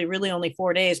actually really only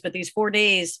 4 days, but these 4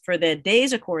 days for the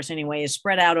days of course anyway is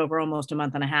spread out over almost a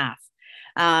month and a half.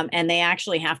 And they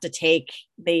actually have to take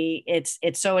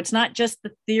so it's not just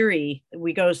the theory.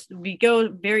 We go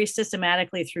very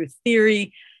systematically through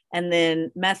theory and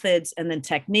then methods and then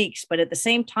techniques, but at the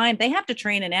same time, they have to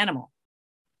train an animal.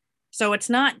 So it's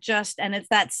not just, and it's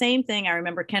that same thing. I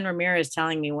remember Ken Ramirez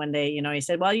telling me one day, he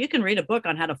said, well, you can read a book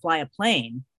on how to fly a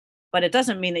plane, but it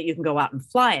doesn't mean that you can go out and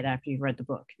fly it after you've read the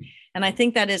book. And I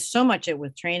think that is so much it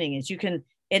with training is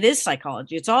it is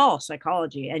psychology. It's all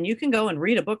psychology. And you can go and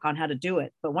read a book on how to do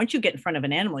it. But once you get in front of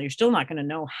an animal, you're still not going to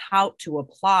know how to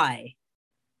apply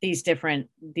these different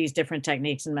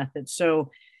techniques and methods. So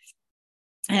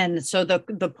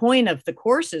the point of the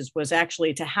courses was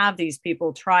actually to have these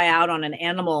people try out on an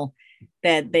animal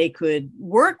that they could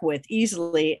work with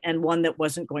easily and one that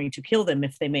wasn't going to kill them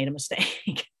if they made a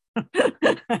mistake.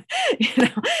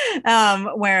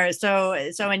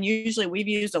 And usually we've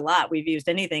used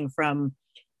anything from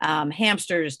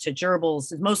hamsters to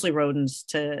gerbils, mostly rodents,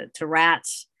 to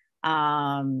rats,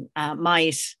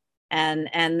 mice,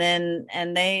 and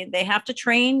they have to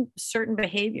train certain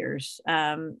behaviors,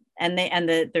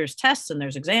 there's tests and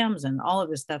there's exams and all of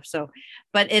this stuff. So,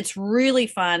 but it's really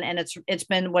fun, and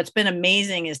what's been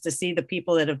amazing is to see the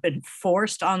people that have been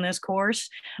forced on this course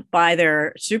by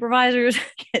their supervisors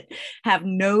have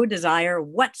no desire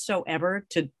whatsoever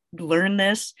to learn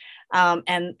this,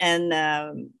 and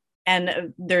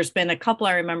there's been a couple.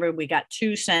 I remember we got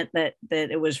 2 sent that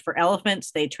it was for elephants.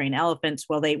 They train elephants.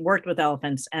 Well, they worked with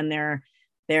elephants, and their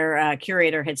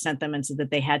curator had sent them and said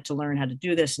that they had to learn how to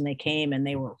do this. And they came and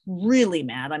they were really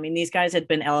mad. I mean, these guys had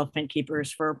been elephant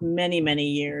keepers for many, many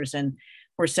years and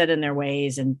were set in their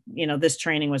ways. And, this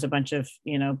training was a bunch of,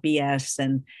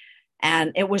 BS.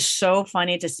 And it was so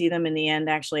funny to see them in the end,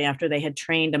 actually, after they had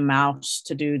trained a mouse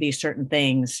to do these certain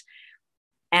things,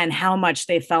 and how much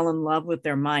they fell in love with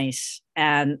their mice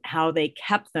and how they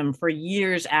kept them for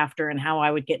years after, and how I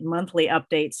would get monthly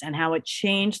updates and how it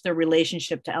changed their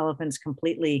relationship to elephants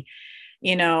completely,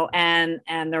 and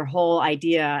their whole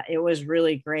idea. It was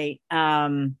really great.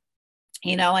 And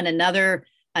another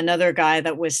guy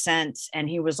that was sent, and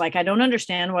he was like, I don't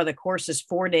understand why the course is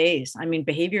 4 days. I mean,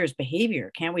 behavior is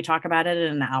behavior. Can't we talk about it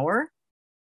in an hour?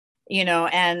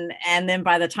 And then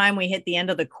by the time we hit the end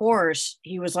of the course,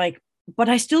 he was like, but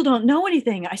I still don't know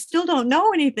anything.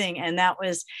 And that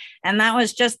was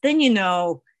just, then,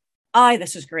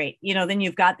 this is great. Then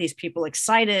you've got these people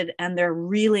excited and they're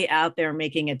really out there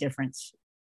making a difference,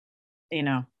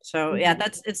 So yeah,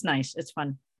 it's nice. It's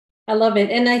fun. I love it.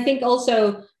 And I think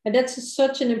also that's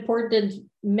such an important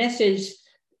message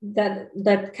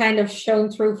that kind of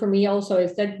shown through for me also,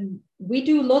 is that we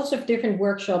do lots of different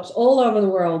workshops all over the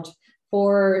world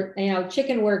for,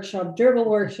 chicken workshop, gerbil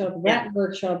workshop, rat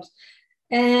workshops.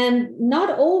 And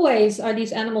not always are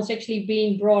these animals actually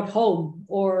being brought home,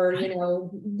 or,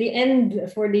 the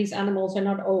end for these animals are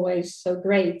not always so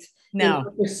great. No. In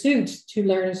the pursuit to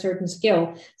learn a certain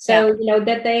skill. So,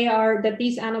 that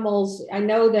these animals, I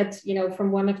know that,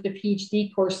 from one of the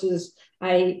PhD courses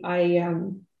I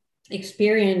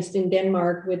experienced in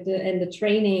Denmark with the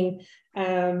training,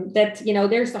 that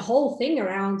there's the whole thing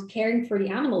around caring for the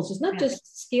animals. It's not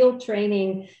just skill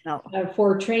training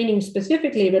for training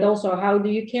specifically, but also how do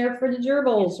you care for the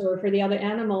gerbils or for the other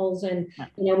animals, and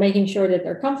making sure that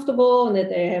they're comfortable and that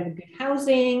they have good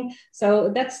housing.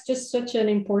 So that's just such an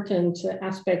important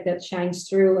aspect that shines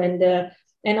through,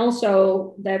 and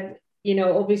also that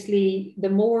obviously the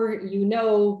more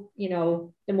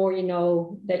the more you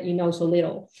know that you know so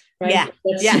little, right? Yeah.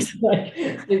 That's yes. Like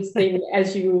this thing,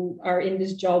 as you are in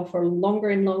this job for longer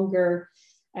and longer,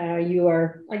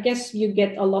 I guess you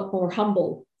get a lot more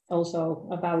humble also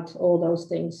about all those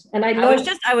things. And I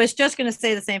was just going to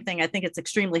say the same thing. I think it's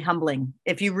extremely humbling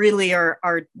if you really are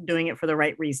doing it for the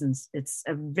right reasons. It's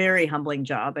a very humbling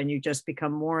job, and you just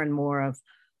become more and more of,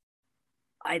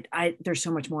 there's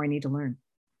so much more I need to learn.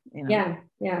 Yeah.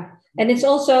 And it's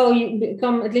also,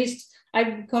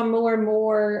 I've become more and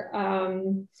more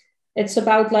it's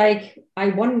about like,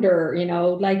 I wonder,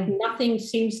 like Mm. nothing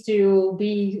seems to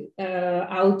be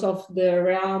out of the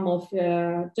realm of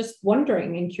just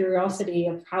wondering and curiosity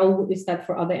of how is that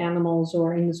for other animals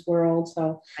or in this world.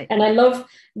 So, Right. and I love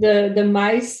the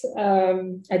mice.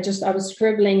 I was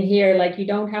scribbling here, like you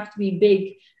don't have to be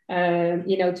big,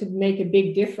 to make a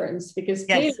big difference, because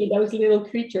Yes. clearly those little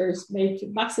creatures make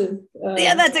massive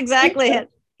Yeah, that's exactly it.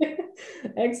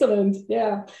 Excellent.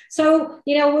 Yeah. So,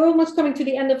 we're almost coming to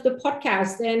the end of the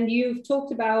podcast, and you've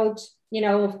talked about,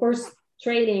 of course,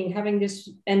 training, having this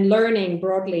and learning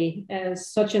broadly as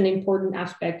such an important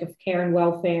aspect of care and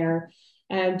welfare.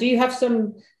 Do you have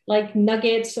some like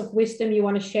nuggets of wisdom you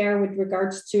want to share with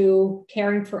regards to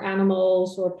caring for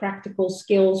animals, or practical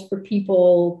skills for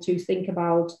people to think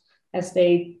about as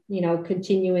they,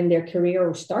 continue in their career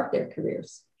or start their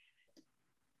careers?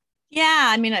 Yeah,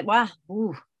 I mean, wow.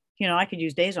 Ooh, I could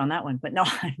use days on that one, but no,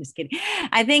 I'm just kidding.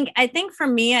 I think for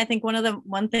me, I think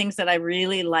one things that I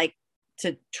really like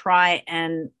to try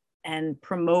and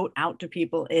promote out to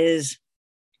people is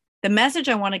the message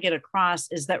I want to get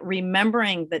across is that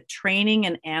remembering that training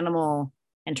an animal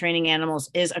and training animals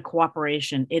is a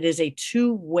cooperation. It is a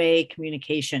two-way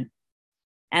communication.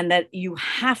 And that you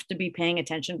have to be paying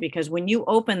attention, because when you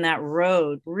open that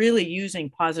road, really using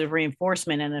positive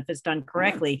reinforcement, and if it's done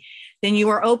correctly, then you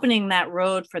are opening that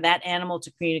road for that animal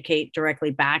to communicate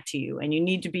directly back to you. And you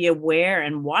need to be aware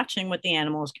and watching what the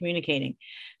animal is communicating.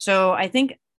 So I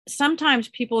think sometimes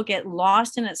people get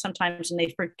lost in it sometimes, and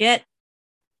they forget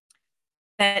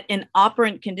that in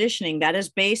operant conditioning, that is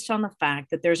based on the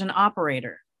fact that there's an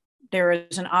operator. There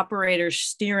is an operator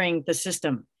steering the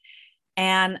system.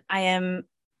 And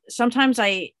sometimes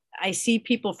I see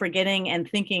people forgetting and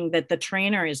thinking that the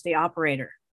trainer is the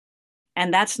operator.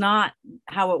 And that's not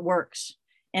how it works.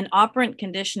 In operant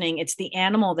conditioning, it's the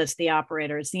animal that's the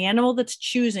operator. It's the animal that's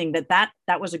choosing that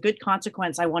was a good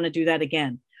consequence. I want to do that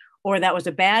again. Or that was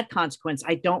a bad consequence.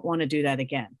 I don't want to do that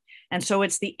again. And so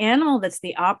it's the animal that's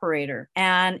the operator.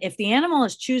 And if the animal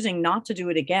is choosing not to do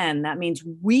it again, that means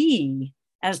we,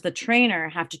 as the trainer,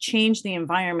 have to change the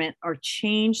environment or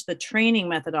change the training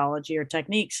methodology or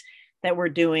techniques that we're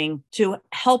doing to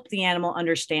help the animal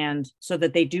understand so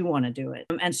that they do want to do it.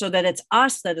 And so that it's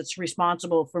us that it's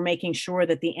responsible for making sure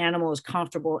that the animal is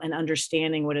comfortable and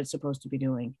understanding what it's supposed to be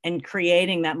doing and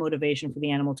creating that motivation for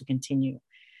the animal to continue.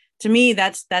 To me,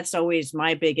 that's always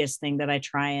my biggest thing that I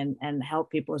try and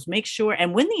help people is make sure.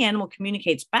 And when the animal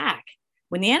communicates back,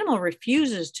 when the animal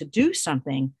refuses to do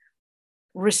something,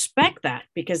 respect that,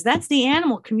 because that's the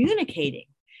animal communicating.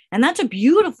 And that's a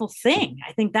beautiful thing.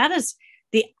 I think that is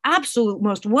the absolute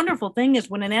most wonderful thing, is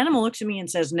when an animal looks at me and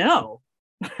says no.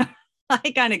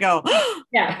 I kind of go,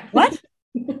 Yeah. What?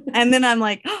 And then I'm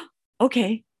like,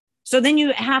 okay. So then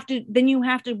you have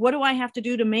to, what do I have to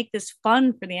do to make this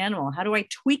fun for the animal? How do I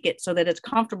tweak it so that it's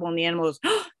comfortable and the animal is,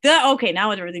 okay,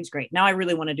 now everything's great. Now I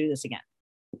really want to do this again.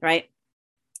 Right.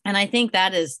 And I think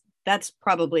that's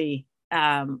probably,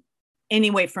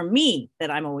 anyway, for me,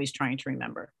 that I'm always trying to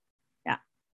remember. Yeah.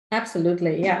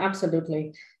 Absolutely. Yeah,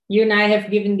 absolutely. You and I have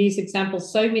given these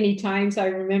examples so many times. I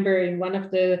remember in one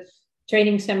of the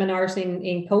training seminars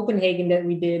in Copenhagen that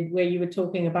we did, where you were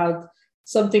talking about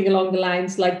something along the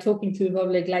lines like talking to the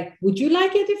public, like, would you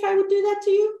like it if I would do that to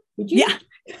you? Would you?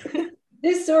 Yeah.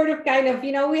 This sort of kind of,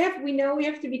 we know we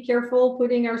have to be careful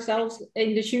putting ourselves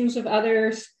in the shoes of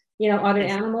others, other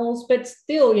animals, but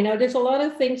still, there's a lot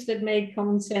of things that make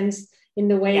common sense in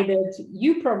the way that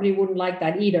you probably wouldn't like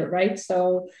that either, right?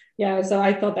 So yeah, so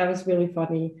I thought that was really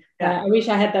funny. I wish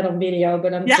I had that on video,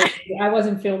 but I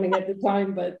wasn't filming at the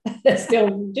time, but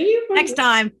still, do you? Next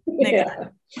time. Yeah.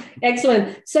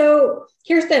 Excellent. So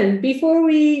Kirstin, before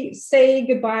we say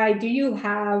goodbye, do you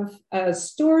have a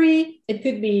story? It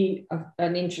could be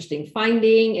an interesting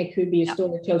finding. It could be a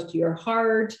story close to your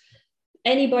heart.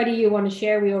 Anybody you want to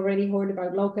share? We already heard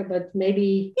about Loka, but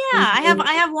maybe. Yeah,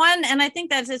 I have one, and I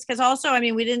think that's it's because also, I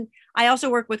mean, I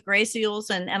also work with gray seals,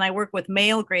 and I work with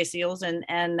male gray seals,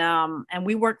 and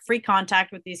we work free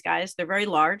contact with these guys. They're very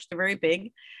large, they're very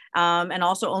big, and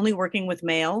also only working with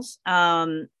males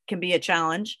can be a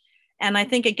challenge. And I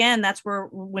think, again, that's where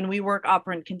when we work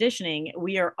operant conditioning,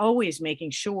 we are always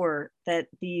making sure that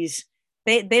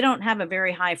they don't have a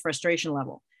very high frustration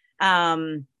level.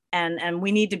 And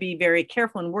we need to be very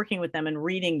careful in working with them and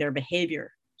reading their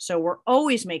behavior. So we're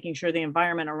always making sure the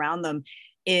environment around them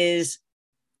is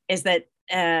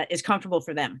comfortable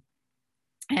for them.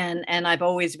 And I've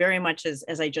always very much,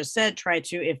 as I just said, tried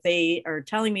to, if they are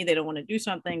telling me they don't want to do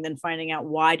something, then finding out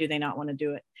why do they not want to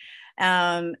do it.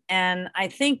 And I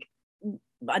think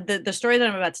the story that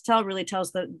I'm about to tell really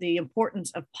tells the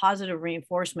importance of positive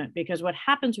reinforcement, because what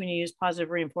happens when you use positive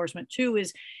reinforcement too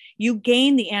is you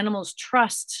gain the animal's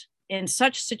trust in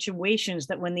such situations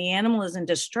that when the animal is in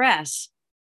distress,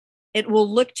 it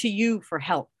will look to you for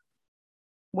help.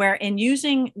 Where in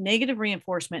using negative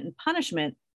reinforcement and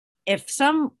punishment, if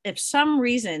some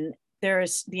reason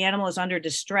the animal is under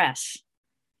distress,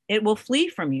 it will flee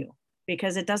from you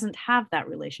because it doesn't have that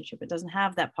relationship. It doesn't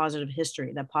have that positive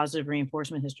history, that positive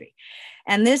reinforcement history.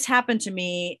 And this happened to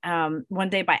me one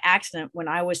day by accident when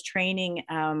I was training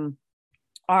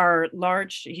our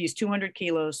large, he's 200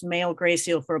 kilos, male gray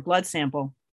seal for a blood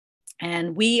sample.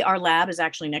 And our lab is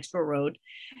actually next to a road.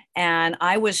 And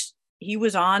he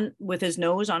was on with his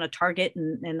nose on a target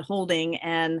and holding.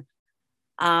 And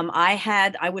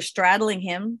I was straddling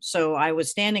him. So I was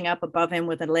standing up above him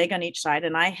with a leg on each side.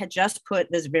 And I had just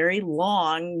put this very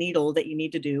long needle that you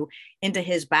need to do into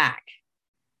his back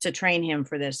to train him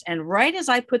for this. And right as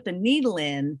I put the needle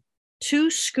in,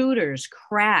 2 scooters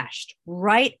crashed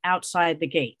right outside the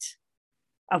gate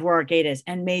of where our gate is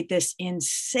and made this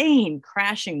insane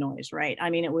crashing noise, right?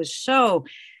 I mean, it was so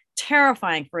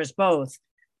terrifying for us both.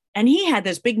 And he had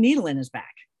this big needle in his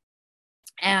back.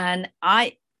 And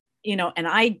I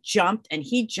jumped and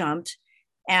he jumped.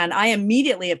 And I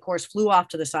immediately, of course, flew off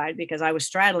to the side because I was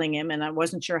straddling him and I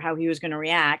wasn't sure how he was going to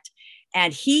react.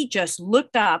 And he just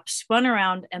looked up, spun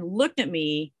around and looked at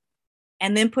me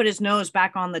and then put his nose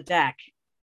back on the deck.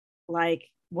 Like,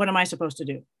 what am I supposed to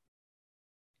do?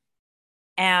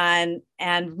 And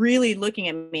really looking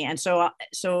at me. And so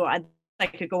I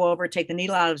could go over, take the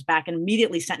needle out of his back and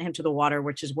immediately sent him to the water,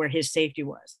 which is where his safety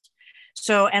was.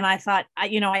 So, and I thought, I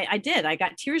did. I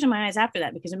got tears in my eyes after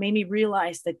that because it made me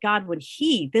realize that God, when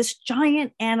this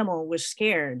giant animal was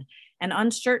scared and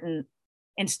uncertain,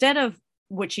 instead of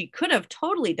which he could have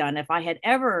totally done if I had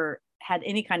ever had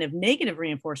any kind of negative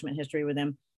reinforcement history with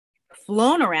him,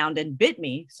 flown around and bit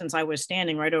me since I was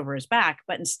standing right over his back.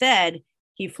 But instead,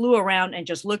 he flew around and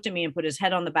just looked at me and put his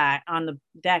head on the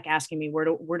deck, asking me, where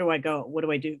do I go? What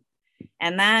do I do?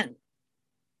 And that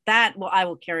I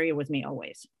will carry it with me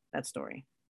always. That story.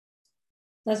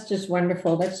 That's just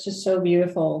wonderful. That's just so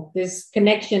beautiful. This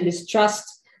connection, this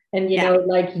trust, and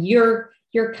like you're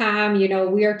calm.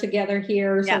 We are together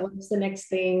here. So what's the next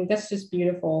thing? That's just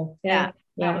beautiful. Yeah.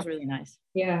 That was really nice.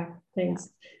 Yeah. Thanks.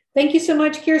 Thank you so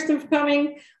much, Kirstin, for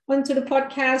coming onto the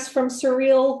podcast from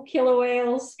surreal killer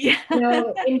whales,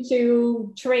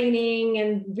 into training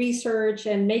and research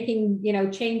and making,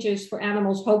 changes for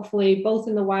animals, hopefully both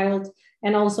in the wild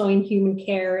and also in human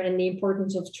care, and the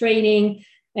importance of training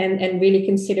and really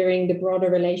considering the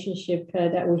broader relationship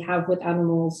that we have with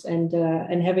animals and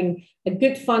having a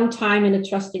good fun time and a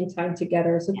trusting time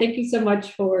together. So thank you so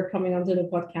much for coming onto the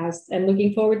podcast, and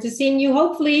looking forward to seeing you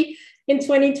hopefully in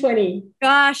 2020.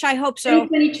 Gosh, I hope so.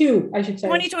 2022, I should say.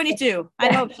 2022. Yeah.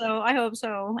 I hope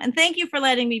so. And thank you for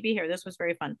letting me be here. This was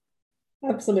very fun.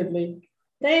 Absolutely.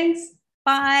 Thanks.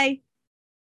 Bye.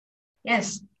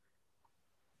 Yes.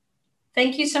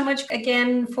 Thank you so much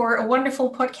again for a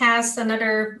wonderful podcast,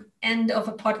 another end of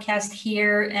a podcast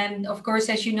here. And of course,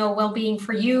 as you know, well-being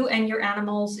for you and your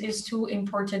animals is too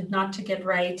important not to get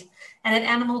right. And at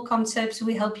Animal Concepts,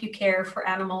 we help you care for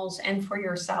animals and for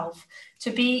yourself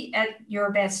to be at your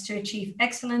best to achieve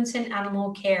excellence in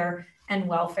animal care and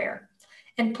welfare.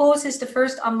 And PAWS is the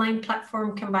first online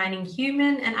platform combining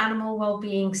human and animal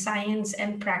well-being science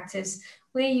and practice,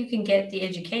 where you can get the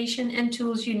education and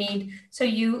tools you need so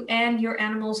you and your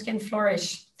animals can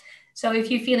flourish. So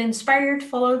if you feel inspired,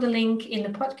 follow the link in the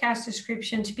podcast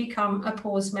description to become a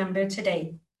PAWS member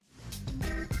today.